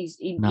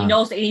 He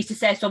knows that he needs to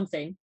say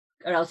something,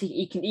 or else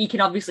he can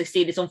obviously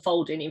see this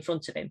unfolding in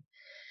front of him.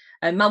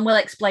 And Manuel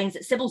explains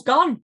that Sybil's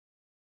gone.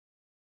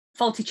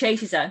 Fawlty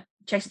chases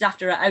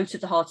after her out of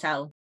the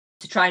hotel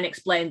to try and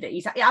explain that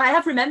I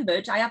have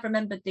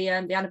remembered the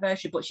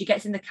anniversary, but she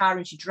gets in the car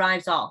and she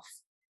drives off.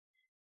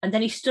 And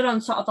then he stood on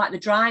sort of like the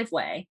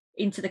driveway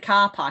into the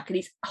car park and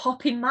he's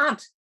hopping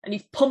mad and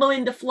he's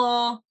pummeling the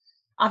floor,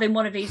 having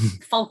one of his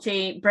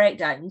Fawlty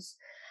breakdowns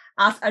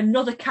as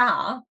another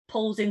car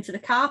pulls into the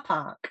car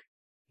park.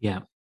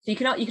 Yeah. So you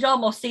could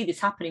almost see this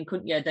happening,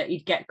 couldn't you? That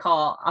he'd get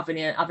caught having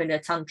a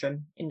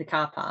tantrum in the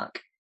car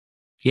park.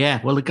 Yeah,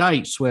 well, the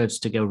guy swerves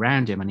to go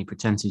round him and he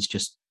pretends he's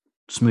just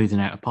smoothing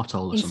out a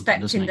pothole or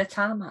something, doesn't he? Inspecting the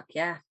tarmac,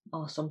 yeah,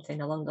 or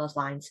something along those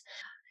lines.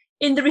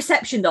 In the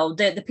reception, though,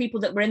 the people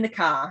that were in the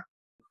car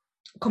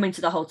come into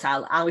the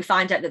hotel and we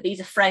find out that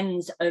these are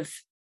friends of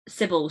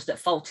Sybil's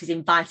that Fawlty's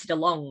invited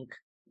along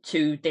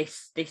to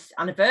this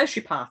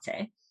anniversary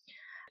party.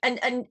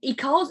 And he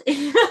calls, it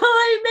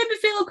made me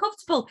feel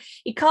uncomfortable.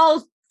 He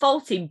calls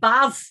Fawlty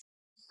Baz.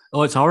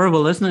 Oh, it's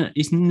horrible, isn't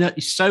it?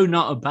 He's so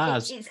not a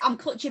Baz. I'm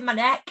clutching my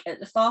neck at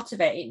the thought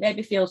of it. It made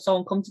me feel so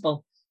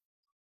uncomfortable.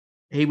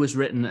 He was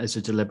written as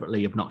a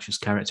deliberately obnoxious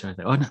character, I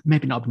think. Oh, no,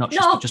 maybe not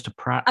obnoxious, but just a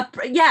prat.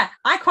 Yeah,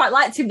 I quite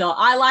liked him though.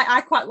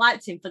 I quite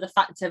liked him for the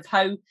fact of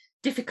how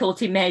difficult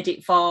he made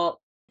it for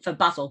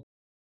Basil.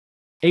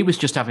 He was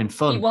just having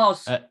fun. He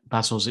was at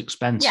Basil's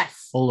expense.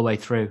 Yes, all the way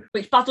through.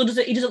 Which Basil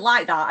doesn't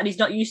like that, and he's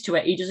not used to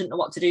it. He doesn't know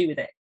what to do with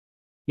it.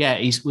 Yeah,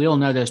 we all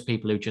know those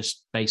people who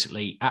just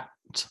basically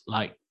act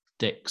like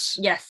dicks.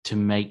 Yes, to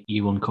make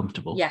you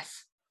uncomfortable.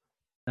 Yes,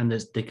 and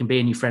they can be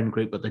in your friend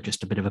group, but they're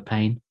just a bit of a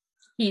pain.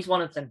 He's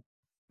one of them.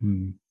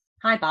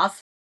 Hi,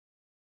 Baz.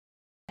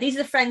 These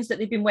are the friends that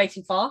they've been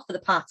waiting for the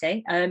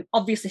party.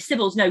 Obviously,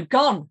 Sybil's now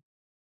gone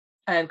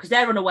because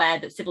they're unaware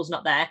that Sybil's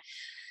not there.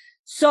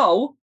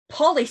 So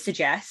Polly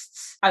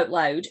suggests out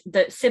loud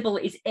that Sybil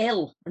is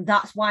ill, and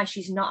that's why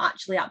she's not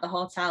actually at the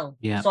hotel.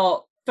 Yeah.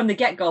 So from the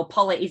get-go,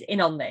 Polly is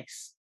in on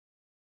this.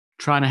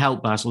 Trying to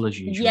help Basil as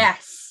usual.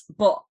 Yes,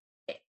 but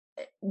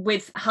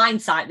with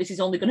hindsight, this is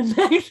only going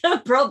to make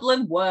the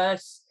problem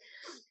worse,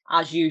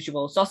 as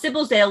usual. So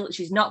Sybil's ill,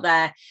 she's not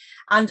there.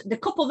 And the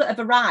couple that have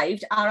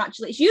arrived are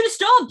actually, it's Una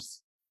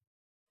Stubbs.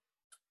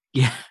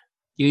 Yeah,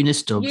 Una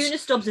Stubbs. Una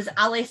Stubbs as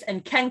Alice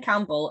and Ken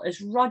Campbell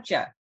as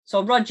Roger.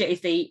 So Roger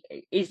is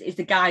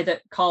the guy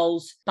that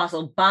calls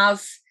Basil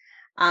Baz,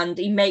 and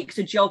he makes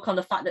a joke on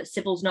the fact that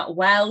Sybil's not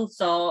well.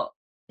 So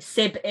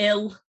Sib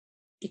ill,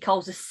 he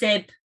calls her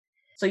Sib.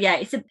 So yeah,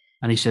 it's a...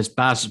 And he says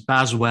Baswell.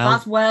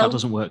 Baswell. That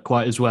doesn't work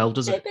quite as well,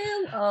 does it?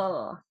 Sybil,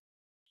 oh...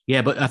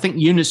 Yeah, but I think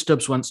Una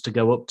Stubbs wants to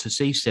go up to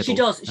see Sybil. She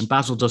does. And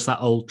Basil does that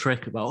old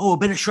trick about, a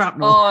bit of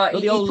shrapnel. Oh,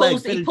 he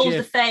pulls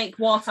the fake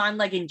wartime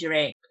leg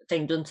injury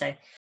thing, doesn't he?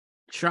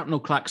 Shrapnel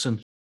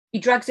klaxon. He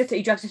drags her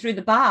through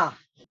the bar,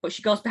 but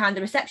she goes behind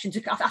the reception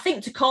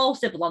to call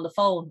Sybil on the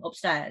phone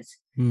upstairs.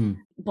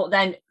 But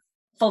then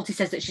Fawlty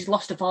says that she's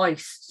lost her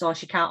voice, so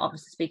she can't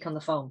obviously speak on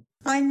the phone.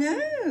 I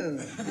know.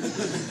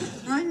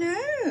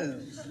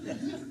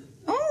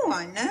 Oh,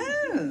 I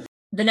know.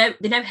 They're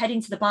now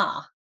heading to the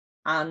bar.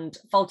 And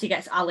Fawlty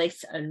gets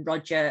Alice and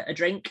Roger a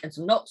drink and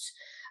some nuts.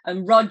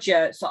 And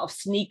Roger sort of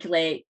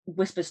sneakily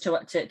whispers to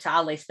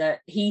Alice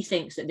that he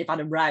thinks that they've had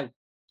a row.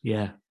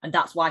 Yeah. And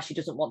that's why she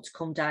doesn't want to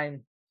come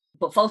down.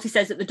 But Fawlty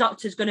says that the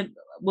doctor's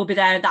will be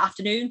there that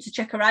afternoon to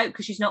check her out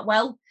because she's not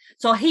well.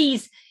 So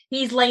he's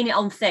laying it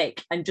on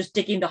thick and just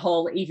digging the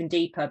hole even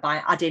deeper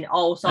by adding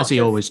all sorts of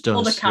always does,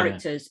 other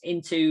characters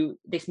into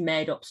this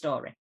made-up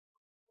story.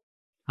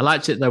 I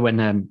liked it though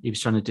when he was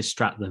trying to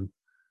distract them.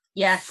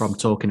 Yes. From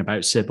talking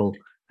about Sybil,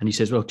 and he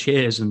says, "Well,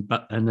 cheers," and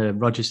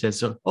Roger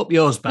says, "Up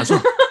yours,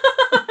 Basil."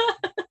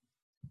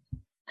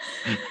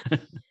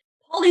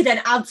 Polly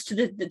then adds to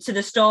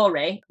the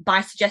story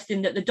by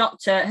suggesting that the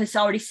doctor has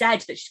already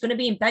said that she's going to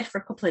be in bed for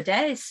a couple of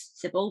days,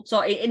 Sybil.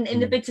 So in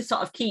the bid to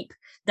sort of keep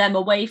them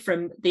away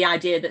from the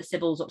idea that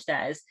Sybil's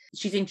upstairs,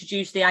 she's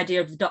introduced the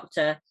idea of the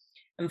doctor,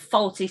 and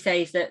Fawlty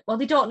says that, well,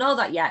 they don't know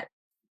that yet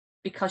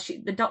because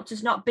the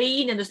doctor's not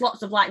been, and there's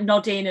lots of like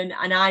nodding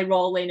and eye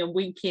rolling and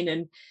winking,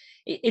 and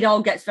it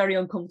all gets very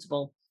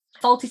uncomfortable.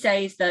 Fawlty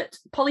says that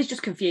Polly's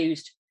just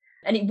confused,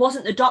 and it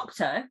wasn't the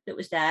doctor that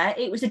was there,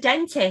 it was a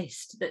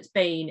dentist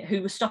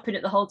who was stopping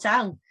at the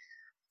hotel.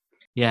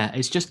 Yeah,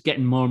 it's just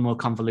getting more and more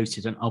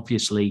convoluted, and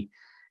obviously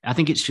I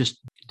think it's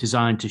just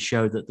designed to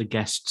show that the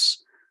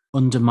guests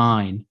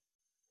undermine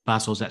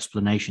Basil's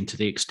explanation to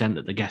the extent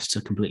that the guests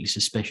are completely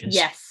suspicious.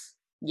 Yes.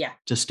 Yeah.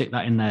 Just stick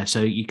that in there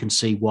so you can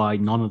see why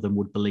none of them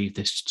would believe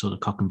this sort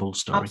of cock and bull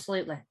story.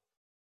 Absolutely.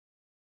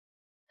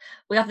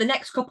 We have the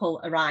next couple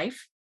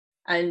arrive,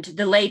 and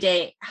the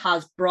lady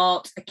has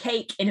brought a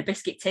cake in a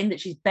biscuit tin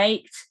that she's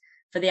baked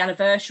for the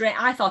anniversary.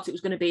 I thought it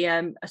was going to be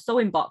a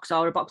sewing box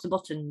or a box of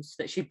buttons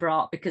that she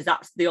brought, because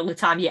that's the only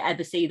time you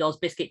ever see those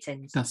biscuit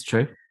tins. That's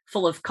true.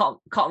 Full of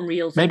cotton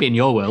reels. Maybe in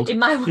your world. In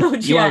my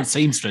world, you yeah. aren't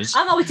seamstress.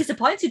 I'm always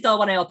disappointed though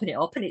when I open it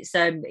up and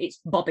it's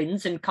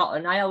bobbins and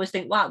cotton. I always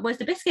think, wow, where's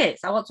the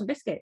biscuits? I want some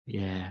biscuits.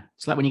 Yeah.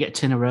 It's like when you get a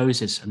tin of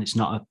roses and it's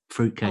not a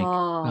fruitcake.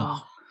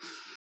 Oh.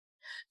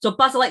 So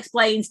Basil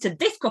explains to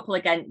this couple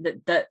again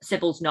that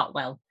Sybil's not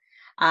well.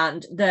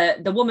 And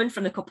the woman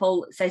from the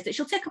couple says that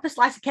she'll take up a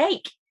slice of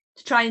cake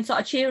to try and sort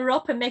of cheer her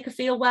up and make her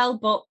feel well.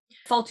 But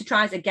Fawlty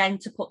tries again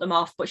to put them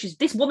off. But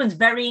this woman's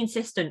very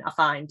insistent, I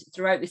find,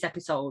 throughout this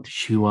episode.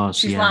 She was,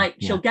 She's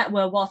she'll get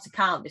where water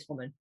can't, this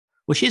woman.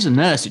 Well, she's a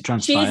nurse, it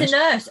transpires. She's a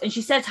nurse. And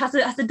she says, has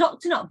the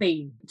doctor not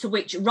been? To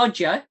which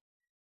Roger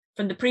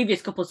from the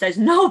previous couple says,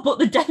 no, but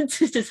the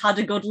dentist has had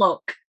a good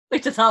look,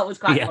 which I thought was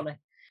quite funny.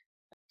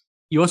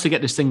 You also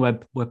get this thing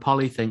where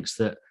Polly thinks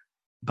that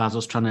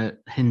Basil's trying to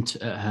hint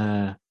at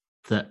her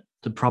that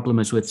the problem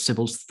is with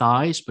Sybil's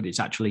thighs, but it's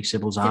actually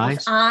Sybil's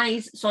eyes.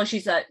 So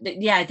she's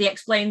they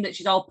explain that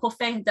she's all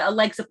puffy, that her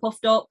legs are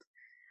puffed up,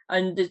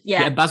 and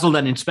Basil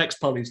then inspects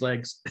Polly's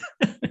legs.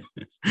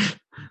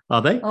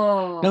 Are they?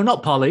 Oh no,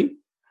 not Polly.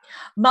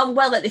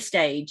 Manuel at this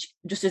stage,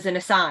 just as an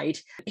aside,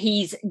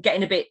 he's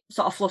getting a bit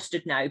sort of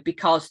flustered now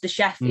because the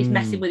chef is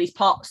messing with his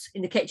pots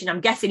in the kitchen.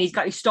 I'm guessing he's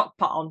got his stock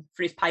pot on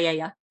for his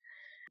paella,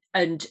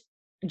 and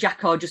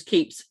Jacko just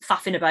keeps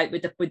faffing about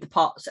with the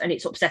pots, and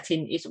it's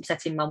upsetting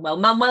Manuel.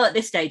 Manuel at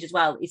this stage as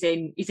well is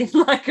in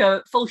like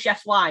a full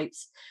chef's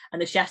whites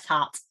and the chef's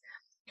hat,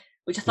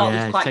 which I thought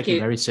was quite taking cute.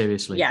 It very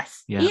seriously.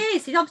 Yes, yeah. He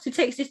is. He obviously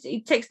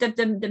takes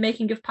the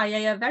making of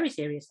paella very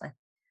seriously.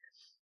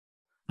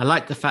 I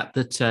like the fact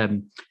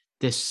that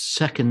this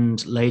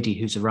second lady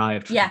who's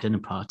arrived for the dinner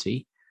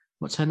party,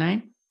 what's her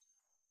name?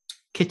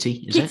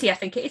 Kitty, is it? Kitty, I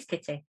think it is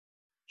Kitty.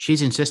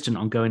 She's insistent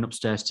on going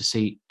upstairs to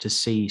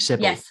see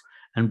Sybil. Yes.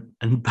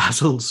 And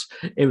Basil's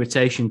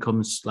irritation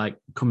comes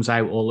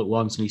out all at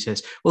once, and he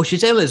says, "Well,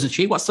 she's ill, isn't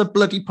she? What's the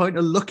bloody point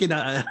of looking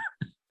at her?"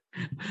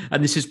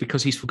 And this is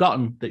because he's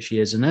forgotten that she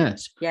is a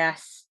nurse.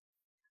 Yes.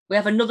 We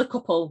have another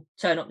couple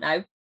turn up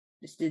now.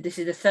 This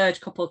is the third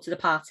couple to the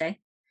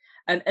party.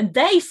 And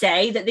they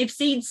say that they've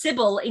seen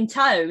Sybil in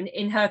town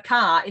in her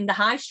car in the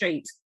high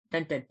street.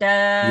 Dun, dun,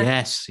 dun.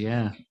 Yes,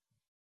 yeah.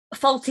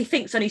 Fawlty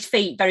thinks on his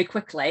feet very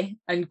quickly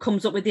and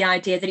comes up with the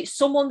idea that it's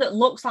someone that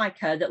looks like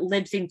her that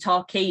lives in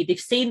Torquay. They've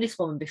seen this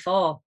woman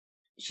before.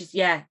 She's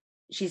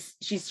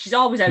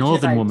always out and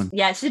Northern about. woman.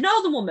 Yeah, she's a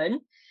northern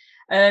woman.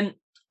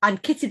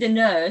 And Kitty the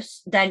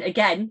nurse then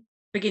again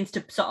begins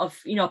to sort of,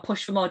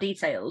 push for more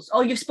details.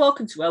 Oh, you've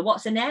spoken to her.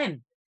 What's her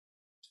name?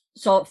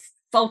 So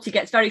Fawlty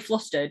gets very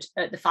flustered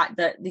at the fact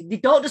that they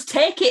don't just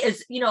take it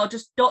as,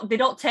 they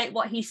don't take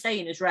what he's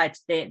saying as read.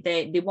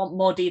 They want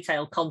more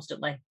detail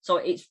constantly. So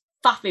it's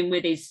faffing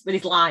with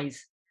his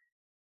lies.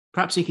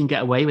 Perhaps he can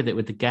get away with it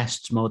with the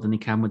guests more than he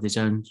can with his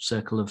own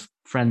circle of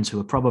friends, who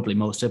are probably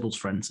more Sybil's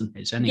friends than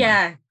his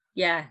anyway.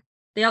 Yeah.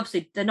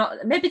 They're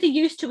not, maybe they're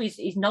used to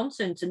his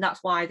nonsense, and that's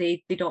why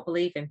they don't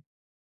believe him.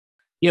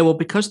 Yeah, well,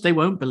 because they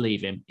won't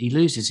believe him, he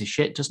loses his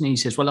shit, doesn't he? He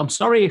says, "Well, I'm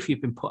sorry if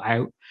you've been put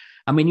out.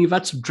 I mean, you've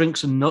had some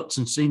drinks and nuts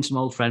and seen some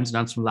old friends and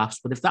had some laughs,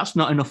 but if that's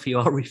not enough for you,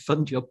 I'll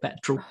refund your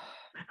petrol."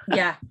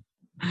 Yeah.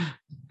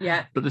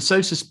 But they're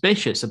so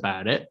suspicious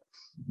about it.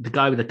 The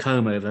guy with the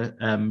comb over,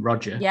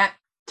 Roger. Yeah.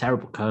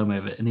 Terrible comb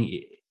over, and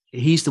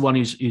he's the one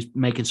who's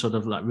making sort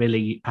of like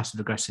really passive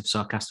aggressive,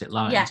 sarcastic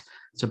lines. Yeah.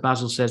 So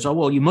Basil says, "Oh,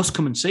 well, you must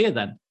come and see her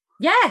then."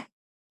 Yeah.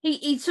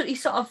 He sort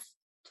of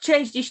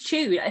changed his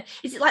tune.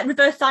 Is it like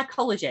reverse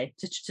psychology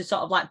to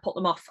sort of like put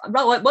them off?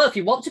 Well, if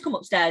you want to come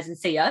upstairs and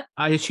see her,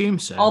 I assume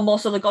so.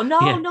 Almost, so they go,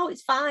 no,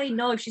 it's fine.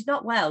 No, if she's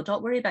not well,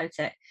 don't worry about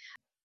it.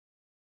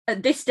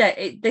 At this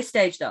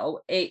stage,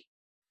 though, it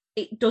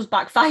does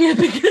backfire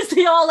because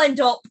they all end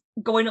up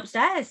going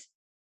upstairs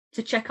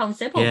to check on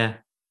Sybil. Yeah.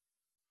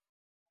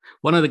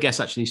 One of the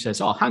guests actually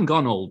says, "Oh, hang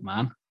on, old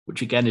man,"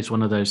 which again is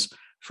one of those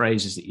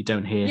phrases that you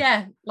don't hear.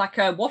 Yeah, like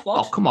what?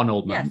 "Oh, come on,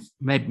 old man." Yes.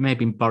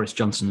 Maybe Boris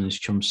Johnson and his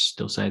chums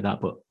still say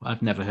that, but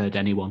I've never heard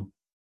anyone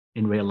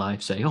in real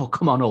life say, "Oh,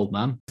 come on, old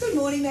man." Good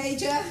morning,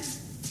 Major.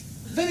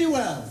 Very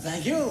well,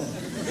 thank you.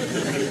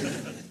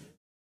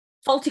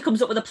 Fawlty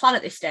comes up with a plan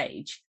at this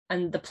stage,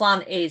 and the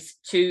plan is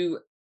to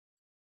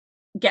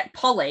get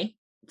Polly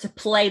to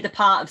play the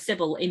part of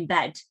Sybil in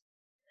bed,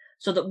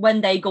 so that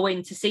when they go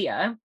in to see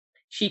her,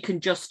 she can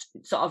just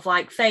sort of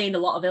like feign a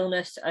lot of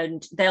illness,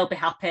 and they'll be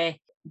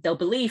happy. They'll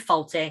believe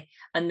Fawlty,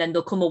 and then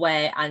they'll come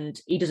away, and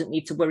he doesn't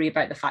need to worry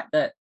about the fact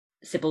that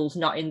Sybil's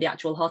not in the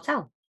actual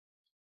hotel.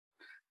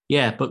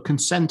 Yeah, but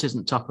consent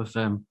isn't top of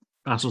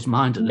Basil's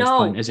mind at this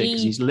point, is it?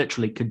 Because he's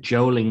literally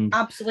cajoling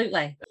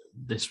absolutely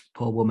this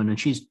poor woman, and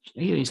he's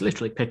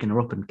literally picking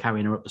her up and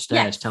carrying her up the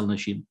stairs, telling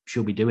her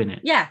she'll be doing it.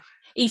 Yeah,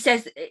 he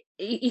says,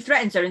 he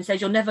threatens her and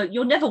says, "You'll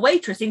never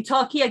waitress in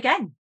Torquay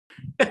again."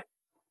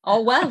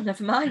 Oh well,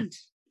 never mind.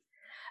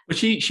 But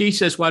she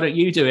says, "Why don't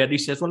you do it?" And he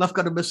says, "Well, I've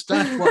got a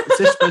moustache. What is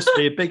this supposed to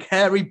be? A big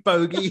hairy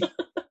bogey?"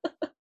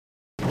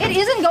 It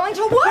isn't going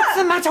to work. What's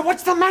the matter?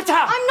 What's the matter?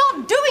 I'm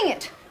not doing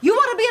it. You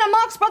want to be in a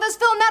Marx Brothers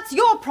film? That's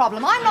your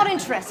problem. I'm not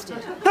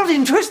interested. Not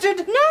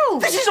interested? No.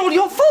 This is all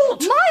your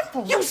fault. My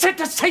fault. You said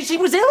to say she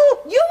was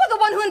ill. You were the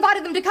one who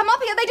invited them to come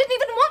up here. They didn't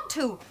even want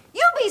to.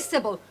 You be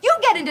Sybil. You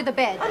get into the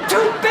bed. I'm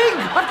too big.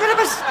 I've got a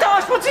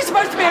moustache. What's this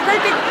supposed to be? A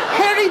great big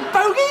hairy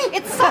bogey?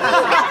 It's something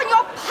you get when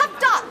you're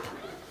puffed up.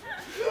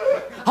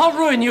 I'll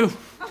ruin you.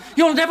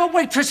 You'll never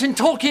waitress in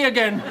Torquay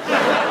again.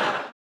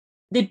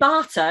 They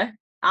barter,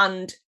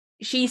 and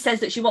she says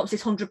that she wants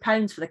this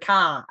 £100 for the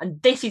car,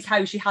 and this is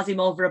how she has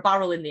him over a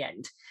barrel in the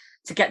end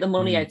to get the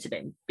money out of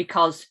him,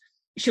 because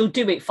she'll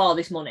do it for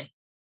this money.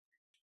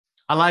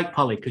 I like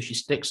Polly because she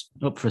sticks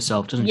up for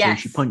herself, doesn't Yes.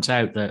 she? She points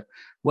out that,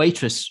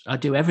 "Waitress, I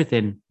do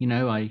everything.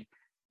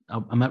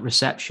 I'm at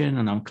reception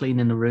and I'm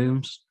cleaning the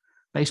rooms,"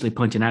 basically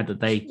pointing out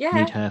that they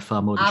need her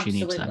far more than she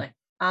needs them.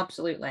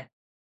 Absolutely.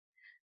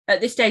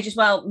 At this stage as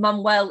well,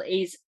 Manuel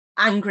is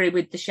angry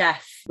with the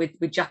chef,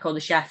 with Jacko the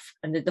chef,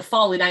 and they're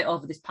falling out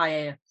over this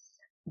paella.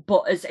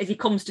 But as he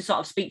comes to sort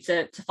of speak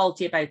to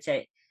Fawlty about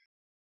it,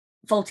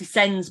 Fawlty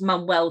sends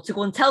Manuel to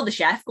go and tell the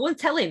chef, go and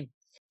tell him.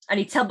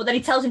 But then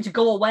he tells him to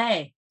go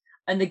away.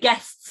 And the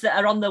guests that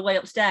are on their way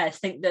upstairs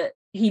think that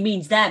he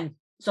means them.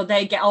 So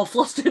they get all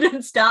flustered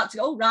and start to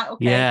go, "Oh, right,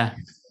 okay." Yeah.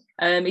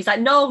 He's like,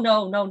 no,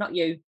 not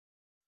you.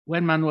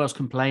 When Manuel's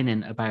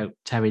complaining about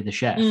Terry the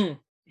chef,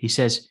 he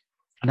says,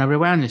 and I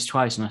rewound this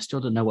twice and I still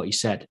don't know what he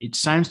said. It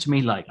sounds to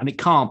me like, and it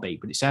can't be,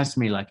 but it sounds to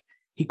me like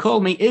he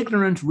called me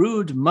ignorant,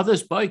 rude,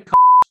 mother's boy,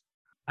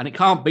 and it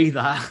can't be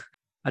that.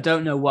 I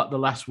don't know what the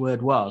last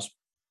word was,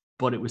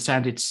 but it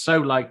sounded so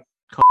like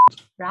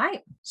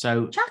right.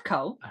 So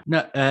Jacko?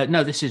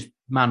 No, this is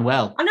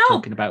Manuel. I know.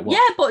 Talking about what?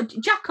 Yeah, but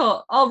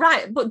Jacko. Oh,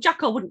 right, but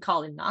Jacko wouldn't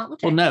call him that,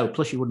 would he? Well, no.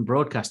 Plus, you wouldn't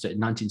broadcast it in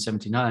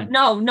 1979.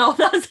 No,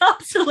 that's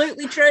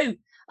absolutely true.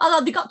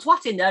 Although they got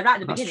twat in there right at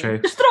the That's beginning.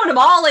 true. Just throwing them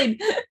all in.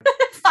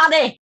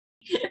 Fanny.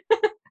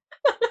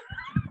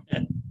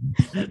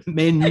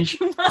 Minge.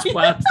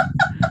 Twat.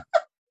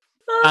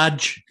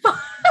 Fadge.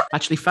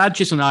 Actually, fadge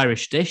is an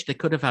Irish dish. They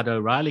could have had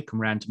O'Reilly come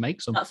round to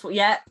make some. That's what,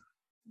 yeah.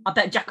 I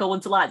bet Jacko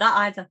wouldn't have liked that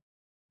either.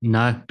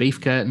 No, beef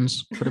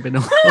curtains. Could have been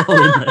all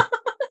in there.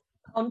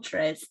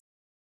 Entrees.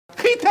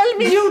 He tell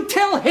me. You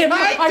tell him.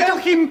 I tell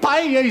him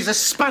paella is a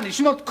Spanish,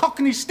 not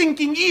cockney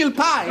stinking eel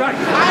pie. Right.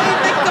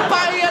 I make the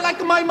paella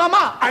like my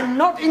mama. I'm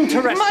not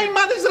interested. My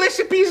mother's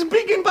recipe is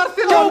big in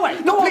Barcelona. No way.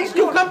 No, please,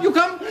 you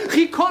come.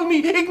 He called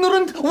me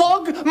ignorant,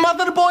 wog,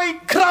 mother boy,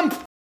 crump.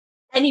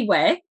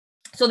 Anyway,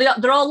 so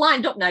they're all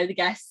lined up now, the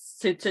guests,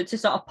 to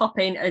sort of pop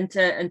in and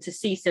to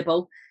see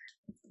Sybil.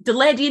 The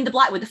lady in the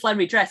black with the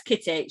flowery dress,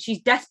 Kitty,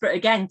 she's desperate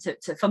again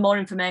for more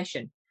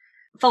information.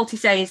 Fawlty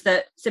says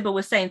that Sybil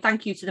was saying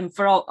thank you to them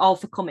for all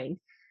for coming.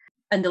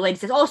 And the lady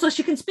says, oh, so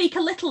she can speak a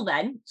little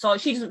then. So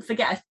she doesn't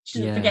forget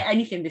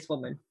anything, this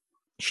woman.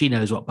 She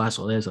knows what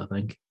Basil is, I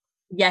think.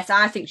 Yes,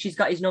 I think she's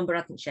got his number,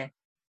 hasn't she?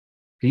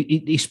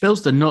 He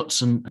spills the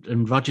nuts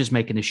and Roger's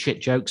making his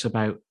shit jokes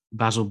about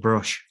Basil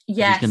brush.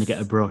 Yes. He's going to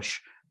get a brush.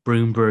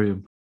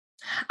 Broom.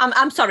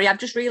 I'm sorry, I've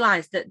just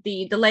realised that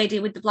the lady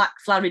with the black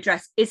flowery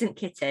dress isn't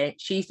Kitty.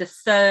 She's the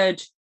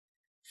third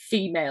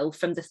female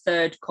from the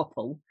third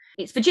couple.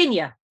 It's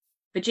Virginia.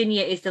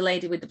 Virginia is the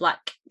lady with the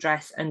black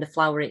dress and the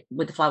flowers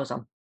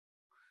on.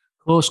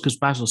 Of course, because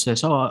Basil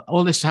says, oh,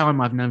 all this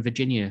time I've known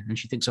Virginia, and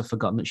she thinks I've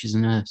forgotten that she's a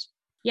nurse.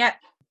 Yeah.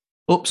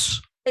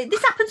 Oops.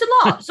 This happens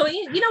a lot. So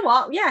you know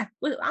what? Yeah,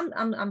 well,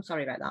 I'm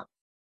sorry about that.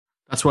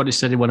 That's what it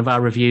said in one of our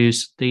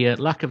reviews. The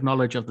lack of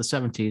knowledge of the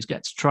 70s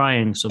gets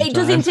trying sometimes. It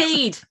does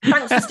indeed.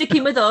 Thanks for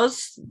sticking with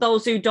us,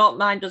 those who don't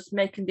mind us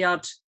making the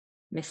odd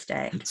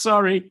mistake.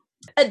 Sorry.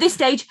 At this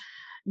stage,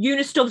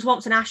 Una Stubbs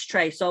wants an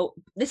ashtray. So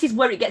this is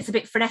where it gets a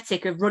bit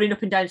frenetic of running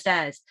up and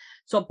downstairs.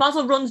 So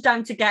Basil runs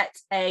down to get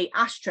a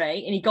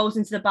ashtray and he goes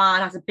into the bar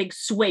and has a big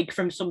swig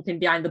from something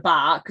behind the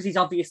bar because he's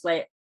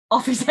obviously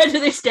off his head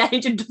at this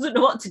stage and doesn't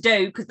know what to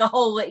do because the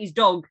hole that he's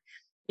dug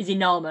is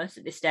enormous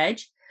at this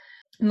stage.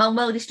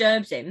 Manuel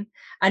disturbs him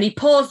and he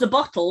pours the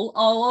bottle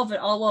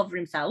all over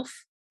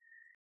himself.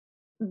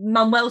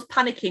 Manuel's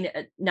panicking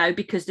now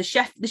because the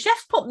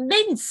chef's put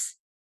mince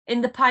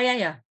in the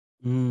paella,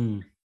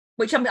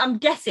 which I'm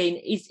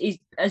guessing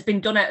has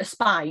been done out of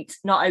spite,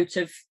 not out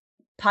of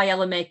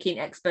paella making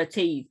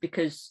expertise,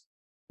 because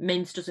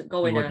mince doesn't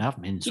go in have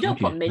mince. You don't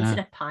put mince in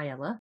a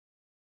paella.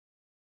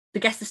 The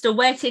guests are still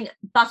waiting.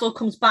 Basil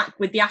comes back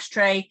with the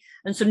ashtray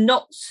and some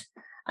nuts,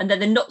 and then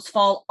the nuts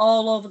fall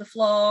all over the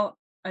floor.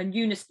 And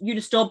Una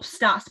Stubbs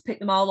starts to pick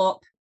them all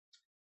up.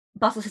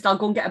 Basil says, I'll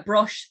go and get a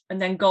brush,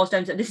 and then goes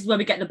down to, this is where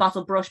we get the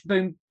Basil brush.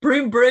 Boom,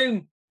 broom,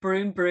 broom,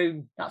 broom,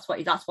 broom. That's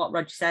what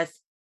Roger says.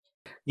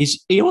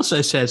 He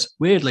also says,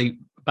 weirdly,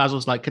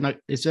 Basil's like,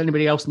 is there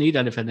anybody else need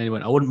anything? And he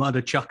went, I wouldn't mind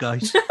a chuck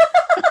ice.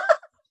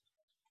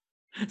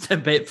 It's a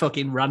bit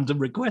fucking random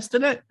request,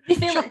 isn't it?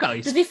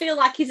 Does he feel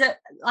like he's at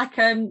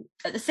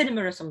the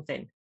cinema or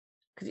something?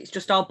 Because it's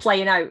just all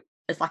playing out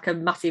as like a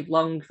massive,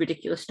 long,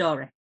 ridiculous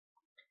story.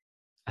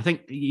 I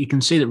think you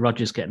can see that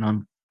Roger's getting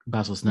on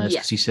Basil's nerves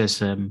because he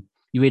says,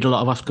 you read a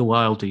lot of Oscar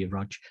Wilde, do you,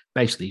 Rog?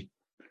 Basically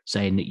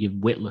saying that you're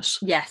witless.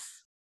 Yes.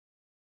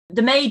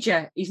 The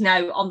Major is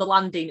now on the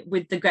landing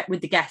with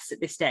the guests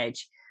at this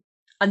stage.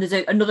 And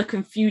there's another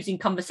confusing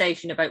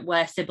conversation about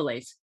where Sybil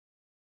is.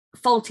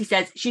 Fawlty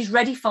says, she's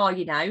ready for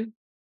you now.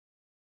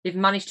 They've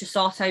managed to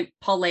sort out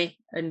Polly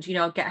and,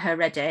 get her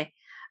ready.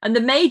 And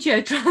the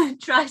Major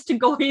tries to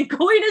go in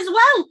as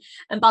well.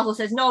 And Basil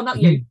says, no, not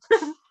you.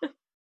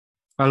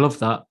 I love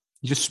that.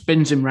 He just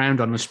spins him round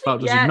on the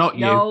spot. Does he? Not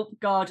you. Oh,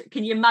 God.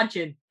 Can you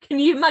imagine? Can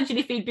you imagine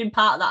if he'd been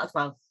part of that as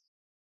well?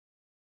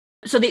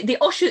 So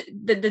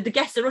the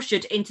guests are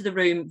ushered into the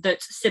room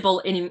that Sybil,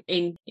 in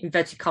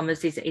inverted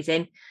commas, is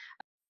in.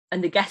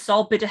 And the guests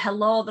all bid her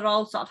hello. They're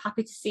all sort of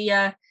happy to see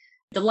her.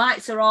 The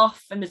lights are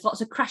off and there's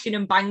lots of crashing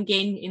and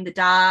banging in the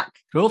dark.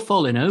 They're all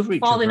falling over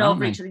each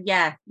other.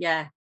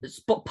 Yeah.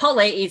 But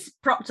Polly is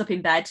propped up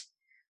in bed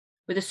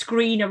with a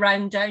screen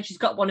around her, and she's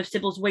got one of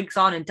Sybil's wigs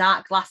on and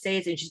dark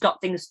glasses, and she's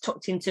got things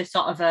tucked into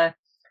sort of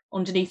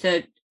underneath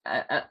a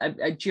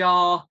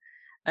jaw.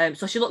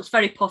 So she looks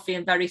very puffy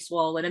and very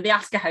swollen, and they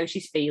ask her how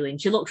she's feeling.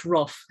 She looks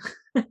rough.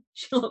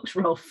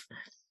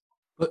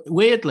 But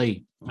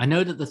weirdly, I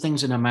know that the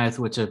things in her mouth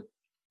were to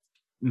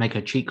make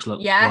her cheeks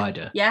look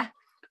wider. Yeah.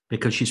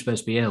 Because she's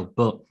supposed to be ill.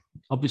 But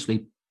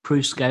obviously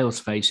Prue Scales'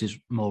 face is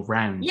more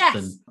round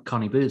than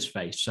Connie Booth's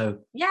face. So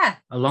yeah,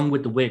 along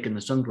with the wig and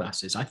the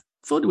sunglasses, I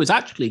thought it was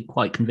actually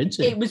quite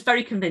convincing. It was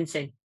very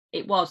convincing.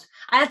 It was.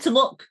 I had to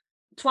look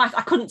twice.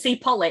 I couldn't see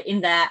Polly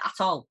in there at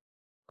all.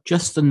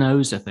 Just the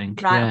nose, I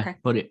think. Right, yeah. okay.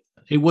 But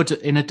it would,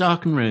 in a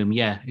darkened room,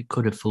 it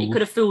could have fooled. It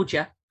could have fooled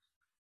you.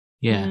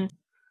 Yeah.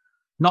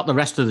 Not the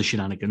rest of the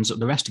shenanigans.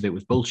 The rest of it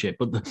was bullshit.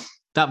 But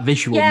that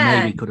visual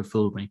maybe could have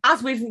fooled me.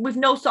 As with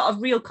no sort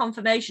of real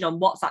confirmation on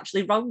what's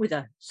actually wrong with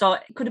her. So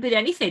it could have been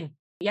anything.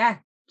 Yeah.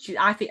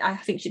 I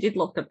think she did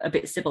look a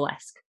bit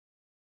Sybil-esque.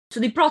 So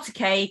they brought a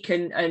cake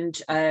and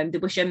they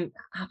wish him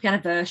happy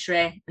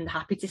anniversary and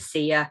happy to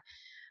see her.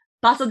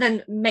 Basil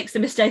then makes the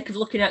mistake of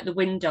looking out the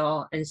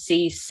window and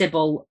sees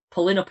Sybil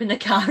pulling up in the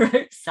car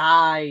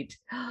outside.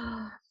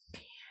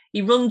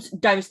 He runs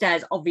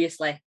downstairs,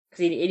 obviously,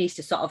 because he needs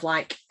to sort of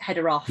like head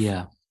her off.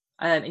 Yeah.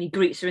 And he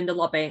greets her in the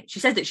lobby.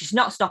 She says that she's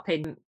not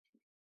stopping.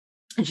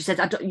 And she says,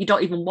 you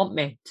don't even want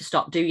me to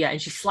stop, do you?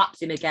 And she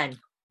slaps him again.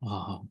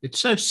 Oh, it's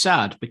so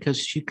sad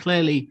because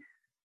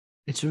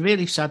it's a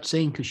really sad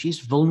scene because she's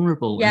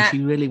vulnerable and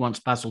she really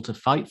wants Basil to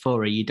fight for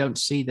her. You don't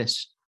see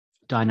this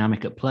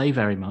dynamic at play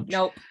very much.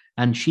 Nope.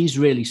 And she's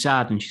really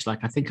sad and she's like,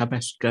 I think I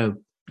best go.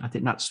 I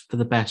think that's for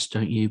the best,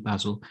 don't you,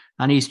 Basil?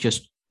 And he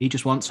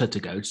just wants her to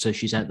go so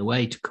she's out the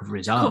way to cover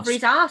his arse. Cover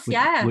his arse,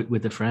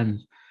 with a friend.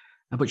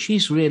 But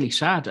she's really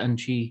sad and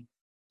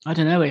I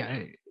don't know,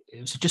 it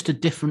was just a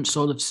different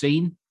sort of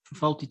scene for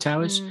Fawlty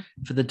Towers,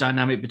 for the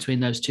dynamic between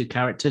those two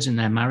characters in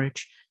their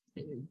marriage.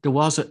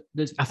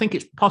 I think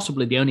it's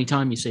possibly the only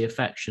time you see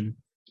affection.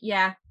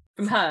 Yeah,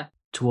 from her.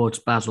 Towards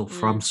Basil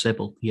from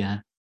Sybil. Yeah,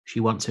 she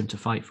wants him to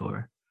fight for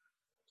her.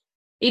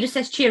 He just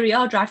says,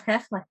 cheerio, drive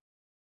carefully.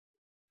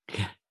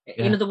 Yeah.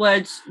 In other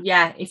words,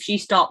 if she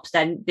stops,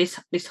 then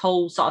this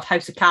whole sort of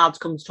house of cards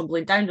comes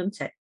tumbling down,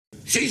 doesn't it?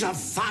 She's a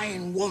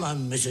fine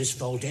woman, Mrs.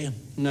 Fawlty.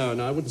 No,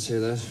 I wouldn't say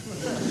that.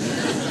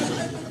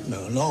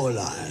 No, nor will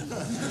I.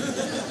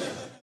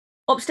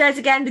 Upstairs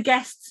again, the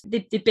guests, they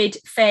bid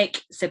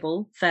fake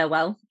Sybil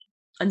farewell.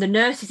 And the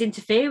nurse is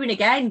interfering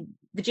again.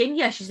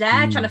 Virginia, she's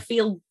there trying to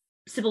feel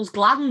Sybil's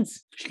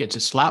glands. She gets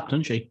it slapped,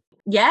 doesn't she?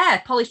 Yeah,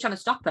 Polly's trying to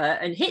stop her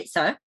and hits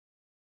her.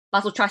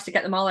 Basil tries to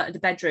get them all out of the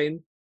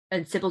bedroom.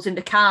 And Sybil's in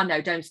the car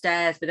now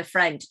downstairs with a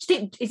friend.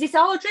 Is this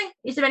Audrey?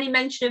 Is there any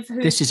mention of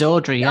who? This is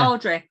Audrey, yeah.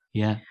 Audrey.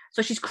 Yeah.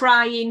 So she's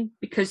crying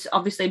because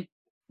obviously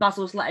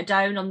Basil's let her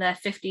down on their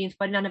 15th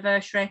wedding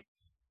anniversary.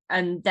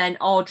 And then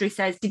Audrey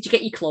says, did you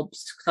get your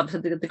clubs? Because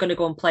obviously they're going to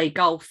go and play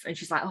golf. And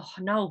she's like, oh,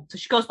 no. So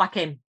she goes back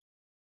in.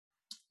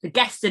 The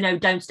guests are now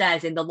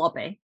downstairs in the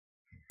lobby.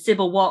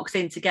 Sybil walks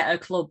in to get her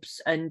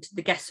clubs and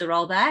the guests are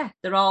all there.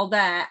 They're all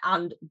there.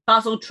 And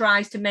Basil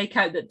tries to make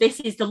out that this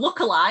is the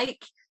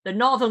lookalike, the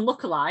northern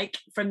lookalike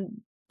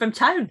from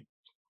town.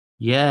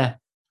 Yeah.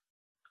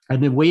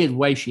 And the weird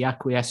way she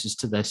acquiesces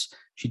to this,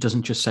 she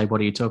doesn't just say,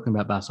 what are you talking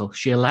about, Basil?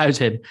 She allows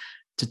him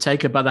to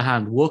take her by the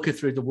hand, walk her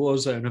through the war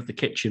zone of the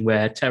kitchen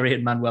where Terry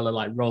and Manuel are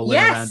like rolling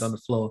around on the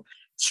floor,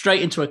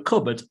 straight into a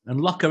cupboard and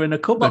lock her in a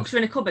cupboard. Locks her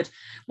in a cupboard.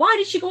 Why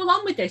did she go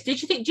along with this? Do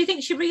you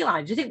think she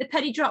realised? Do you think the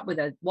penny dropped with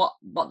her what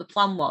the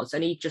plan was?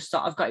 And he just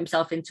sort of got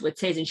himself into a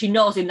tiz and she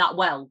knows him that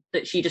well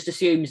that she just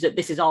assumes that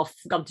this is all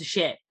gone to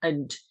shit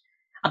and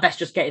I best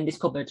just get in this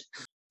cupboard.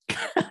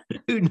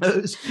 Who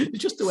knows? It's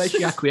just the way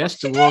she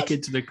acquiesced to walk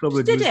into the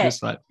cupboard was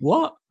just like,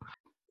 what?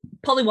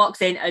 Polly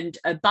walks in and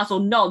Basil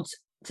nods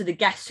to the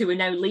guests who are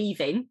now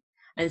leaving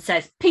and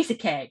says, piece of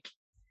cake.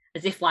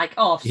 As if like,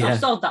 I've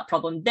solved that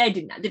problem. They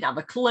didn't have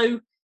a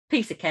clue.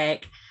 Piece of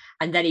cake.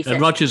 And then he says...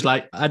 And Roger's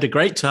like, I had a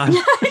great time.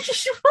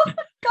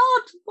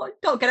 God,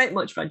 don't get out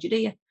much, Roger, do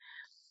you?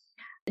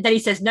 And then he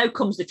says, now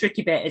comes the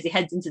tricky bit as he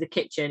heads into the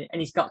kitchen and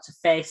he's got to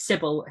face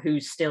Sybil,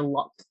 who's still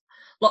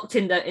locked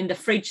in the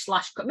fridge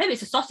 / maybe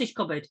it's a sausage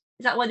cupboard.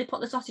 Is that where they put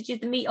the sausages,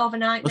 the meat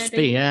overnight? Must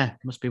be, yeah.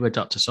 Must be where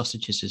Dr.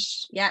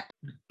 Sausages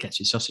gets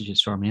his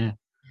sausages from, yeah.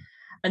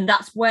 And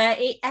that's where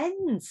it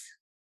ends.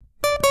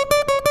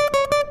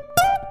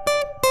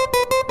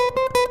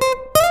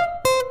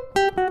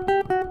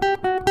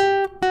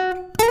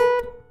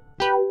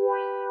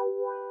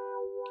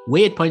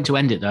 Weird point to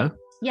end it, though.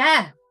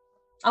 Yeah.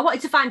 I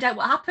wanted to find out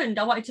what happened.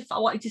 I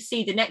wanted to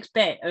see the next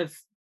bit of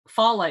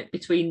fallout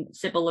between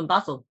Sybil and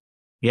Basil.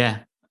 Yeah,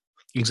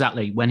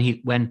 exactly. When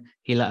he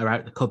let her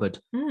out the cupboard.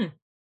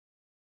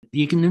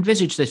 You can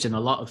envisage this in a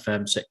lot of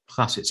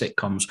classic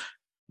sitcoms.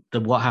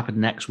 What happened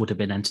next would have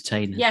been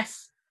entertaining.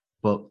 Yes.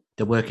 But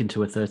they're working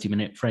to a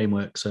 30-minute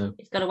framework, so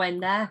it's got to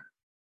end there.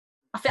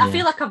 I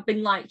feel like I've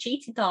been like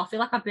cheated though. I feel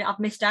like I've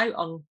missed out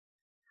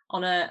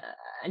on a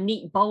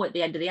neat bow at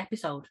the end of the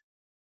episode.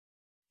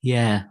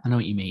 Yeah, I know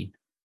what you mean.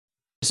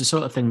 It's the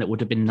sort of thing that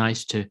would have been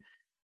nice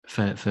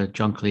for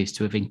John Cleese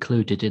to have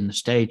included in the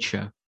stage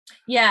show.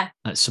 Yeah.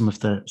 Like some of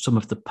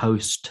the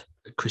post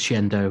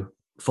crescendo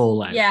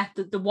fallout. Yeah,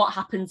 the what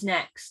happens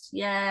next.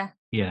 Yeah.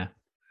 Yeah.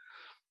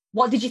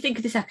 What did you think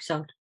of this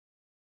episode?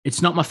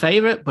 It's not my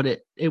favourite,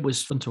 but it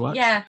was fun to watch.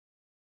 Yeah.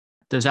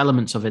 There's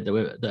elements of it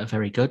that are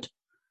very good.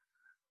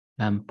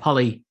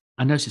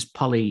 I noticed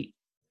Polly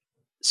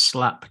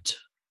slapped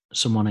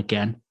someone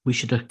again. We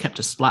should have kept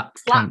a slap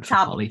count for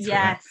tab, Polly.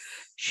 yes.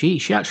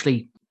 She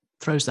actually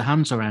throws the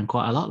hands around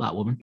quite a lot, that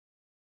woman.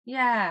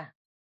 Yeah.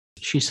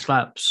 She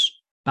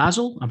slaps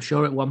Basil, I'm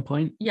sure, at one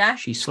point. Yeah.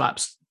 She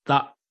slaps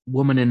that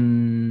woman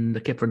in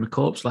The Kipper and the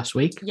Corpse last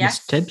week, Yes.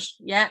 Miss Tibbs.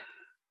 Yeah.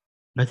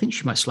 I think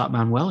she might slap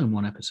Manuel in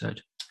one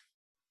episode.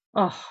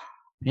 Oh.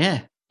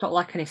 Yeah. Don't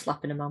like any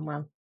slapping a man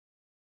well.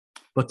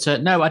 But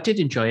no, I did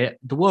enjoy it.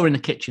 The war in the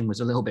kitchen was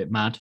a little bit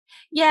mad.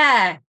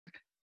 Yeah.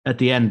 At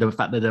the end, the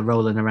fact that they're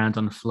rolling around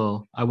on the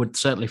floor, I would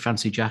certainly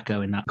fancy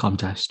Jacko in that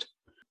contest.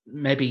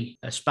 Maybe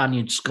a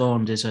Spaniard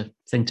scorned is a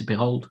thing to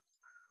behold.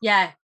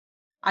 Yeah.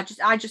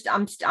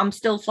 I'm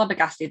still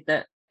flabbergasted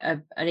that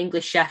an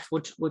English chef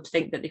would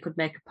think that they could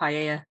make a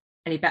paella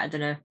any better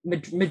than a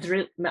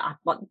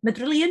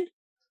Madrillian?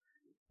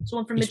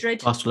 Someone from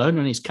Madrid? Barcelona,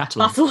 and he's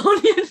Catalan.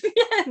 Barcelonian,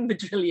 yeah,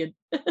 Madrillion.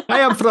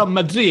 I am from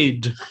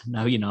Madrid.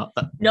 No, you're not.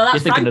 No,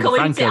 that's Franco,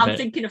 isn't it? Franco I'm bit.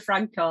 thinking of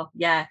Franco,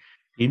 yeah.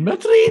 In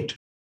Madrid.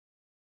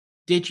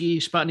 Did you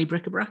spot any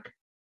bric-a-brac?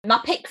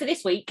 My pick for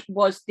this week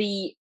was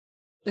the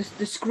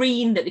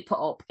screen that they put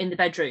up in the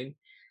bedroom,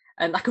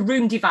 like a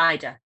room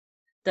divider.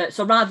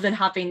 So rather than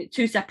having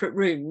two separate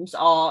rooms,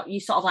 or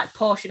you sort of like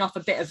portion off a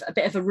bit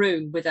of a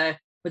room with a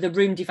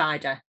room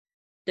divider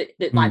that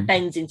like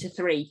bends into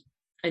three.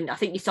 And I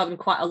think you saw them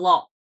quite a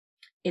lot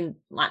in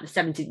like the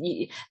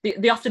 70s.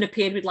 They often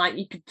appeared with like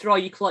you could throw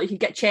your clothes, you could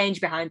get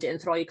change behind it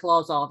and throw your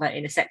clothes over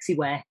in a sexy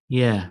way.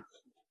 Yeah,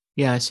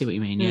 I see what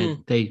you mean. Yeah,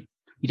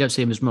 you don't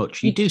see them as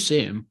much. You do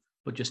see them,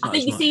 but just not I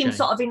think as you much, see them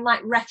sort of in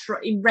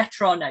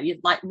retro now.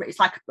 You like it's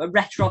like a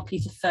retro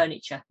piece of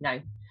furniture now.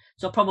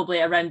 So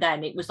probably around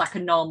then it was like a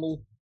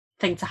normal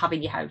thing to have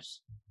in your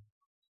house.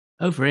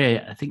 Over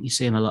here, I think you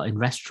see them a lot in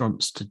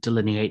restaurants to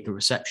delineate the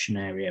reception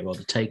area or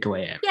the takeaway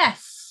area.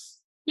 Yes,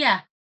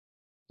 yeah.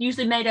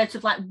 Usually made out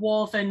of like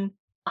woven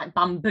like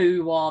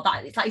bamboo or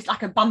that. It's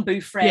like a bamboo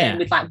frame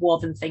with like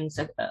woven things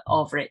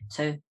over it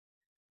to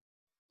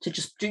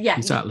just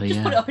exactly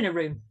just put it up in a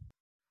room.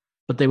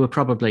 But they were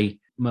probably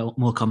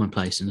more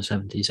commonplace in the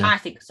 70s. I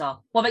think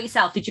so. What about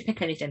yourself? Did you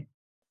pick anything?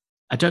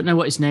 I don't know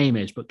what his name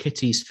is, but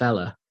Kitty's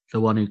fella,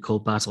 the one who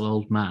called Basil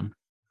old man.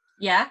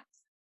 Yeah.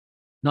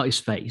 Not his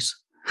face.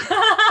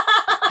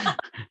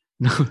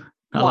 No,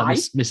 not Why? like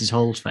Mrs.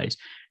 Hall's face.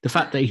 The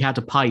fact that he had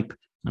a pipe,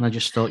 and I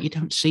just thought, you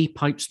don't see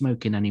pipe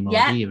smoking anymore,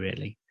 do you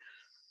really?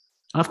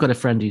 I've got a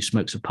friend who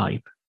smokes a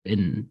pipe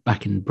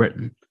back in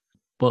Britain,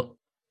 but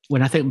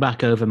when I think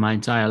back over my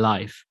entire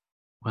life,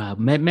 well,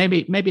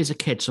 maybe as a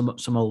kid,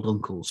 some old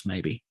uncles,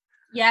 maybe.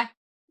 Yeah.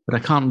 But I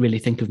can't really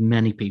think of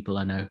many people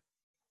I know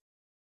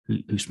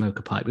who smoke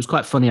a pipe. It was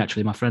quite funny,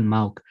 actually. My friend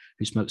Malk,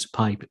 who smokes a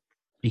pipe,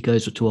 he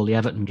goes to all the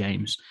Everton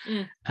games,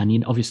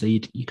 and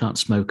obviously you can't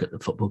smoke at the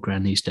football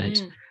ground these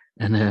days.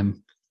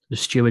 And the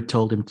steward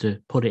told him to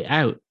put it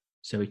out,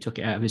 so he took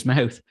it out of his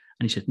mouth,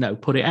 and he said, "No,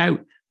 put it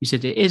out." He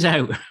said, "It is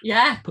out."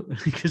 Yeah,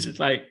 because it's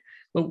like,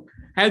 well,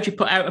 how do you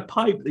put out a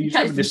pipe that you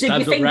just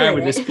stand up around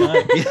with this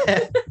guy?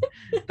 Yeah,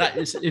 that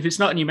is, if it's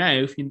not in your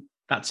mouth,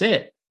 that's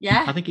it.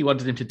 Yeah, I think he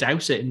wanted him to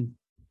douse it in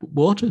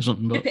water or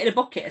something. Dip it in a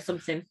bucket or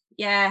something.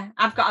 Yeah,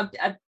 I've got.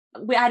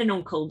 We had an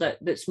uncle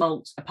that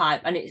smoked a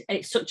pipe, and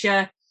it's such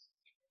a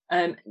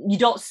you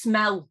don't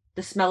smell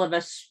the smell of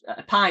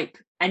a pipe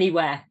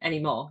anywhere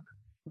anymore.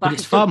 But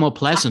it's far more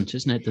pleasant,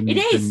 isn't it, than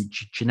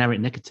generic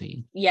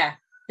nicotine? Yeah,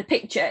 the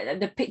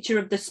picture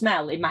of the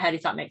smell in my head,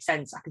 if that makes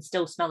sense, I can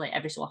still smell it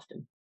every so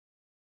often.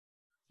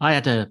 I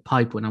had a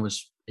pipe when I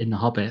was in The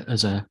Hobbit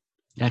as a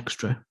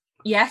extra.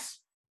 Yes.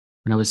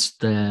 When I was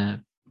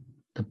the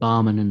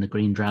barman in the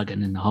Green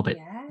Dragon in the Hobbit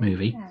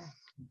movie,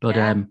 but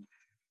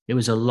it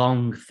was a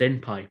long, thin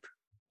pipe.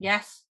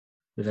 Yes.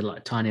 With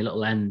a tiny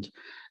little end,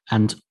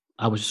 and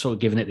I was sort of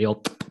giving it the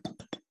old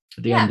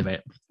at the end of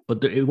it.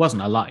 But it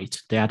wasn't a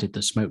light. They added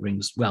the smoke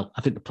rings. Well,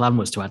 I think the plan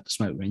was to add the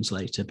smoke rings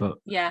later, but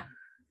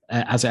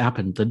as it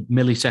happened, the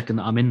millisecond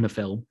that I'm in the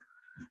film,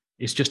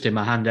 it's just in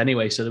my hand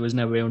anyway, so there was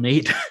no real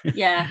need.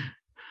 Yeah.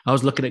 I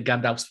was looking at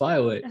Gandalf's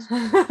fireworks.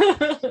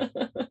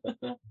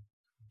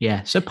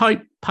 Yeah, so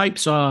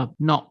pipes are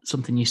not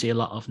something you see a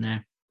lot of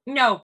now.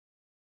 No.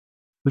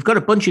 We've got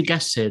a bunch of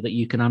guests here that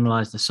you can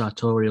analyse the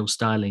sartorial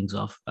stylings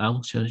of.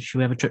 Al, should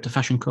we have a trip to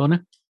Fashion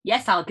Corner?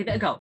 Yes, I'll give it a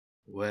go.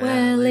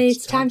 Well,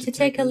 it's time to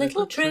take a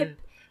little trip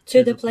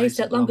to the place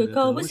that long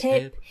ago was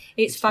hip.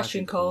 It's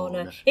Fashion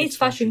Corner, it's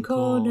Fashion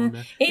Corner,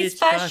 it's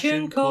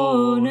Fashion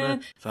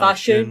Corner,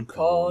 Fashion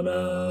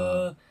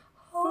Corner.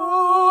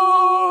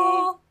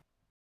 Oh.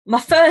 My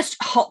first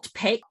hot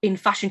pick in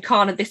Fashion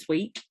Corner this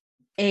week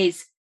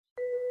is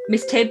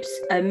Miss Tibbs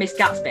and Miss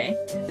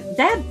Gatsby.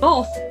 They're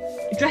both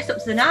dressed up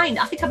to the nines.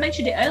 I think I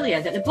mentioned it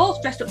earlier that they're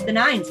both dressed up to the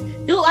nines.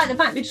 They look like they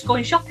might be just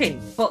going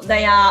shopping, but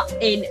they're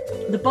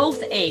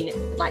both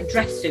in like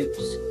dress suits.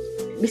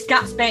 Miss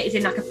Gatsby is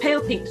in like a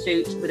pale pink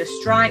suit with a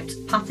striped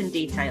pattern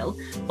detail,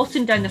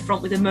 buttoned down the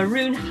front with a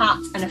maroon hat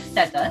and a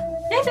feather.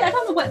 Maybe, I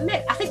don't know what,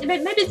 I think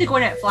maybe they're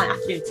going out for like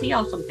afternoon tea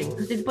or something,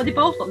 because they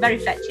both look very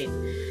fetching.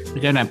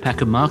 They're going down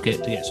Peckham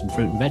Market to get some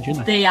fruit and veg,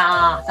 aren't they? They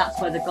are.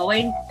 That's where they're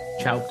going.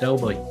 Chow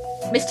Doughboy.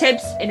 Miss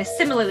Tibbs in a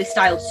similarly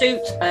styled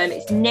suit.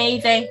 It's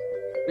navy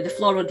with a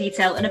floral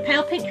detail and a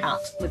pale pink hat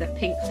with a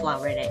pink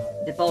flower in it.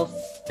 They're both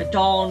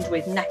adorned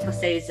with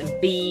necklaces and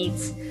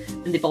beads,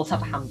 and they both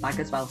have a handbag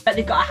as well. But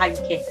they've got a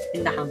hanky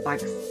in the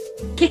handbags.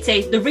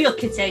 Kitty, the real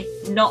Kitty,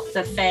 not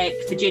the fake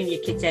Virginia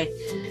Kitty,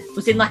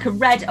 was in like a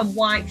red and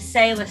white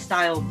sailor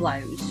style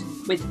blouse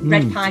with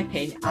red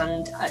piping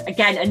and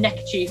again a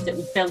neckerchief that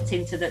was built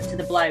into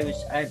the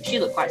blouse. She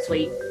looked quite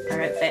sweet,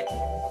 her outfit.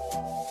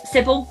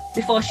 Sybil,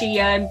 before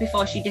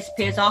she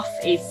disappears off,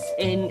 is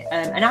in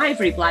an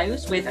ivory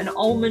blouse with an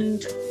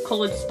almond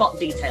coloured spot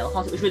detail. I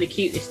thought it was really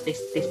cute, this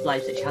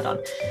blouse that she had on.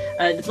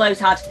 The blouse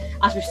had,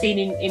 as we've seen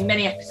in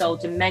many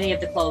episodes and many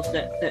of the clothes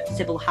that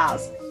Sybil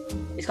has,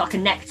 it's got like a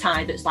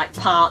necktie that's like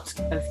part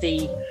of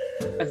the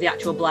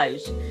actual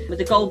blouse, with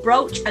the gold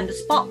brooch, and the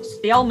spots,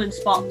 the almond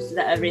spots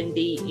that are in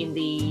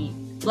the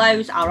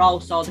blouse are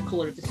also the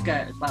colour of the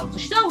skirt as well. So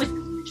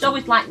she's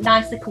always like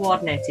nicely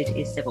coordinated,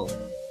 is Sybil.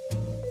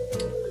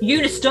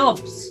 Una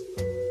Stubbs.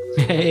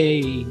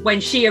 Hey.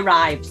 When she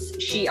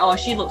arrives, she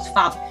looks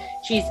fab.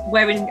 She's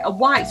wearing a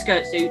white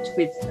skirt suit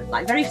with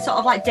like very sort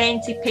of like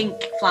dainty pink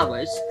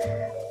flowers,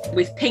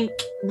 with pink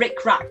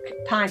rick-rack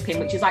piping,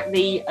 which is like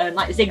the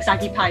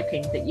zigzaggy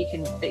piping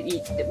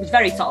that was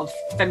very sort of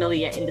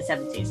familiar in the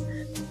 70s,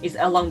 is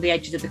along the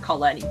edges of the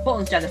collar, and it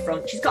buttons down the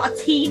front. She's got a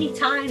teeny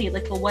tiny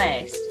little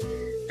waist,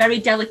 very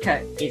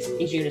delicate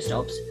is Una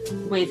Stubbs,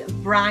 with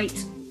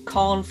bright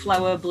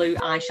cornflower blue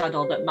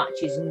eyeshadow that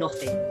matches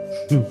nothing,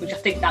 which I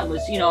think that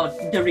was,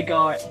 de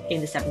rigueur in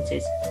the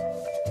 70s.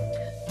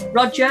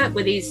 Roger,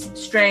 with his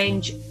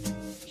strange,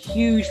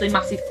 hugely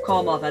massive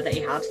comb over that he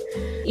had,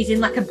 he's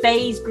in like a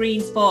beige green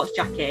sports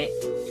jacket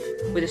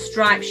with a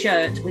striped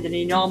shirt with an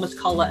enormous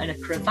collar and a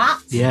cravat.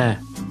 Yeah.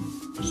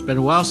 It's been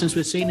a while since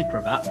we've seen a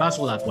cravat.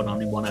 Basil had one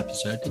on in one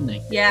episode, didn't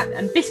he? Yeah,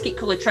 and biscuit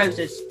coloured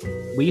trousers.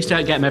 We used to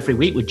get them every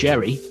week with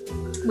Jerry.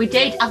 We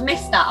did. I've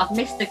missed that. I've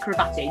missed the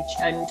cravattage,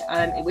 and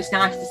it was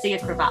nice to see a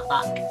cravat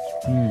back.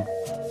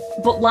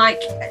 But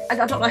like, I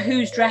don't know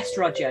who's dressed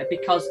Roger,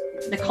 because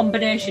the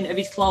combination of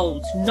his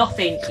clothes,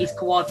 nothing is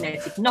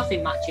coordinated,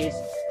 nothing matches.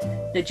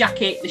 The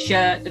jacket, the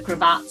shirt, the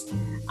cravat,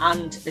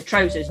 and the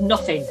trousers,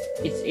 nothing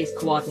is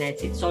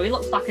coordinated. So he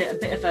looks like a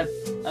bit of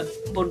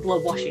a bundle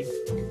of washing.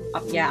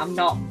 I'm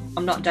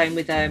not down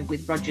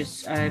with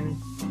Roger's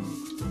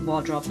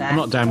wardrobe there. I'm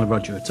not down with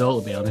Roger at all,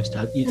 to be honest.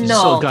 He's the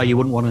sort of guy you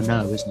wouldn't want to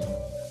know, isn't he?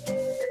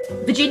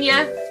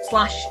 Virginia /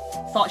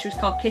 thought she was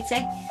called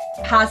Kitty,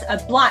 has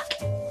a black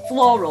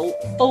floral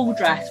full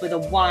dress with a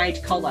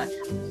wide collar.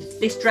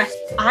 This dress,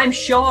 I'm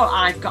sure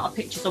I've got a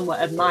picture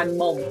somewhere of my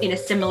mum in a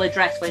similar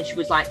dress when she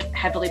was like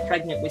heavily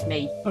pregnant with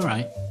me. All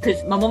right.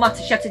 Because my mum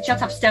she had to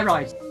have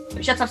steroids.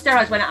 She had to have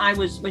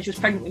steroids when she was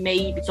pregnant with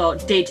me, so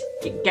it did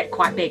get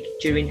quite big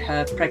during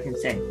her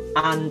pregnancy.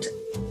 And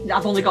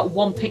I've only got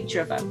one picture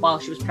of her while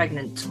she was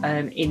pregnant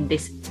in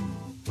this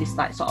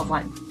like sort of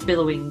like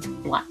billowing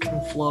black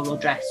and floral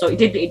dress. So it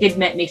did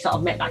make me sort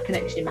of make that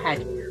connection in my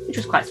head, which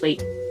was quite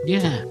sweet.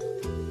 Yeah.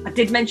 I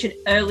did mention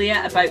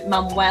earlier about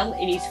Manuel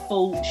in his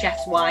full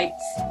chef's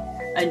whites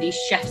and his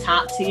chef's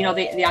hat, the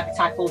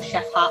archetypal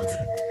chef hat.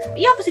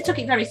 He obviously took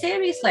it very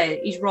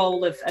seriously, his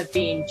role of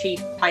being chief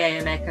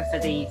paella maker for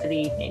the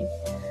evening.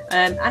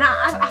 And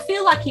I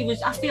feel like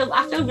I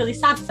feel really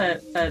sad for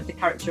the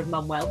character of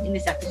Manuel in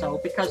this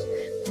episode, because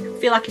I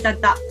feel like he's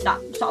had that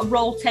sort of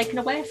role taken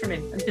away from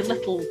him and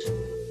belittled.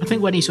 I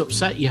think when he's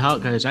upset, your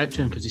heart goes out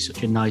to him because he's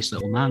such a nice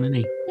little man, isn't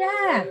he?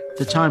 Yeah.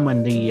 The time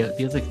when the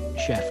other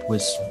chef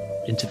was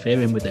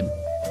interfering with him.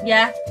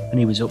 Yeah. And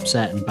he was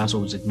upset and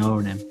Basil was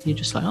ignoring him. You're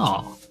just like,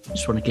 oh, you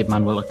just want to give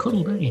Manuel a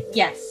cuddle, don't you?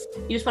 Yes.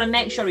 You just want to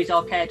make sure he's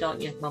okay, don't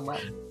you, Manuel?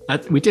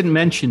 We didn't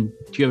mention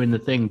during the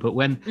thing, but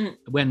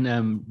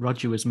when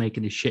Roger was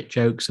making his shit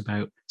jokes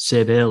about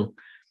Sybil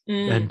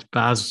and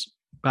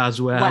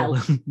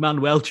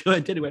Manuel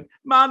joined in, he went,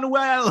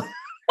 Manuel!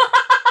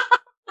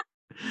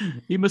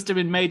 He must have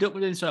been made up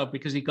with himself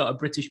because he got a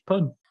British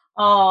pun.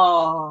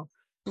 Oh,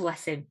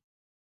 bless him.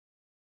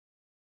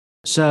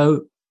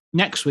 So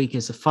next week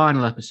is the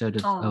final episode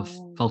of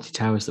Fawlty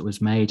Towers that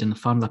was made, and the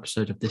final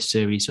episode of this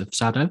series of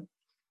Sado.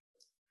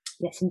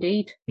 Yes,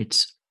 indeed.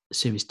 It's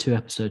series 2,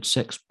 episode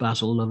 6,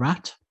 Basil the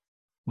Rat,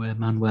 where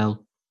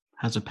Manuel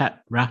has a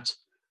pet rat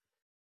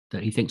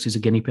that he thinks is a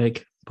guinea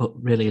pig, but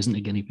really isn't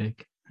a guinea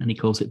pig, and he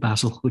calls it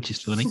Basil, which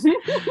is funny.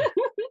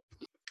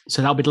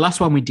 So that'll be the last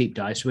one we deep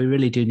dive, so we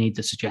really do need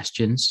the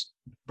suggestions.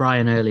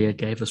 Brian earlier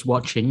gave us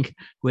Watching,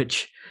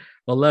 which,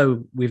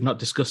 although we've not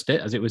discussed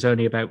it, as it was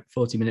only about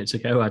 40 minutes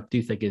ago, I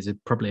do think is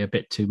probably a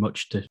bit too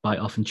much to bite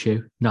off and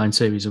chew. 9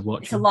 series of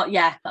Watching. It's a lot,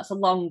 yeah. That's a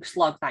long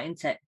slog, that,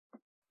 isn't it?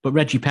 But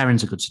Reggie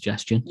Perrin's a good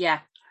suggestion. Yeah.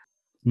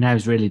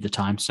 Now's really the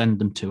time. Send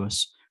them to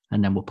us,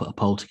 and then we'll put a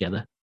poll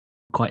together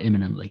quite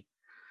imminently.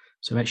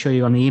 So make sure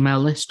you're on the email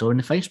list or in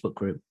the Facebook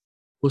group.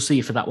 We'll see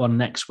you for that one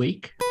next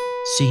week.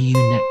 See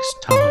you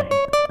next time.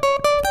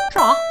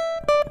 Tra.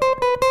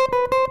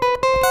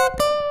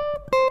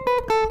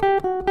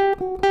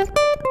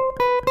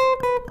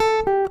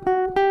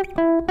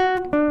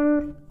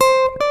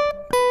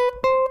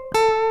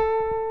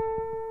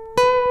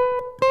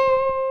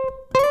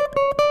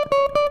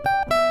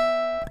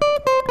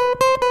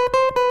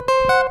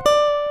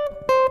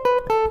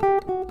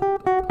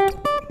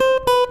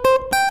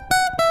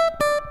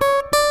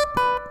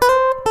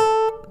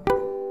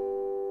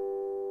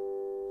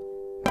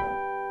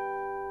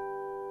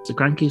 The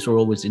Crankies were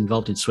always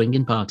involved in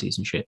swinging parties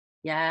and shit.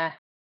 Yeah.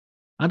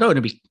 I don't want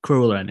to be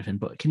cruel or anything,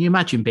 but can you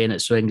imagine being at a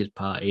swingers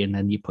party and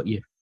then you put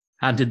your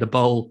hand in the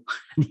bowl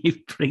and you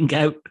bring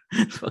out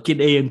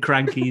fucking Ian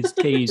Cranky's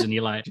keys and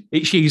you're like,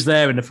 she's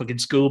there in a fucking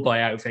schoolboy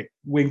outfit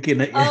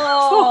winking at you.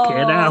 Oh,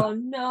 fucking hell.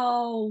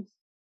 No.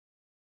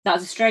 That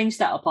was a strange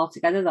setup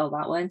altogether, though,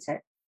 that, weren't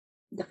it?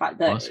 The fact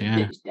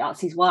that,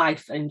 that's his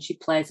wife and she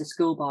plays a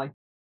schoolboy.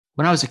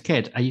 When I was a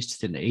kid, I used to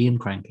think that Ian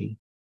Cranky.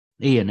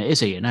 Ian, it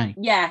is Ian, eh?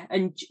 Yeah,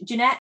 and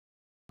Jeanette.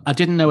 I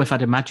didn't know if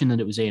I'd imagined that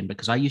it was Ian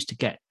because I used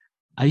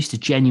to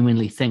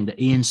genuinely think that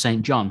Ian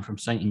St. John from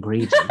St.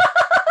 Ingrid's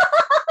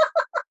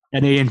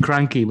and Ian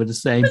Cranky were the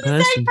same person.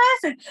 The same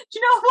person. Do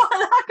you know what?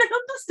 I can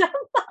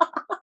understand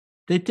that.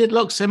 They did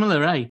look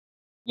similar, eh?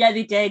 Yeah,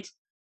 they did.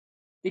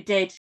 They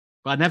did.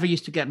 But I never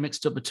used to get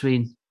mixed up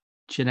between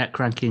Jeanette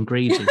Cranky and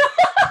Greasy.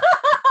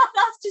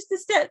 That's just a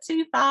step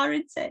too far,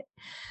 isn't it?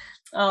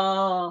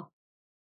 Oh,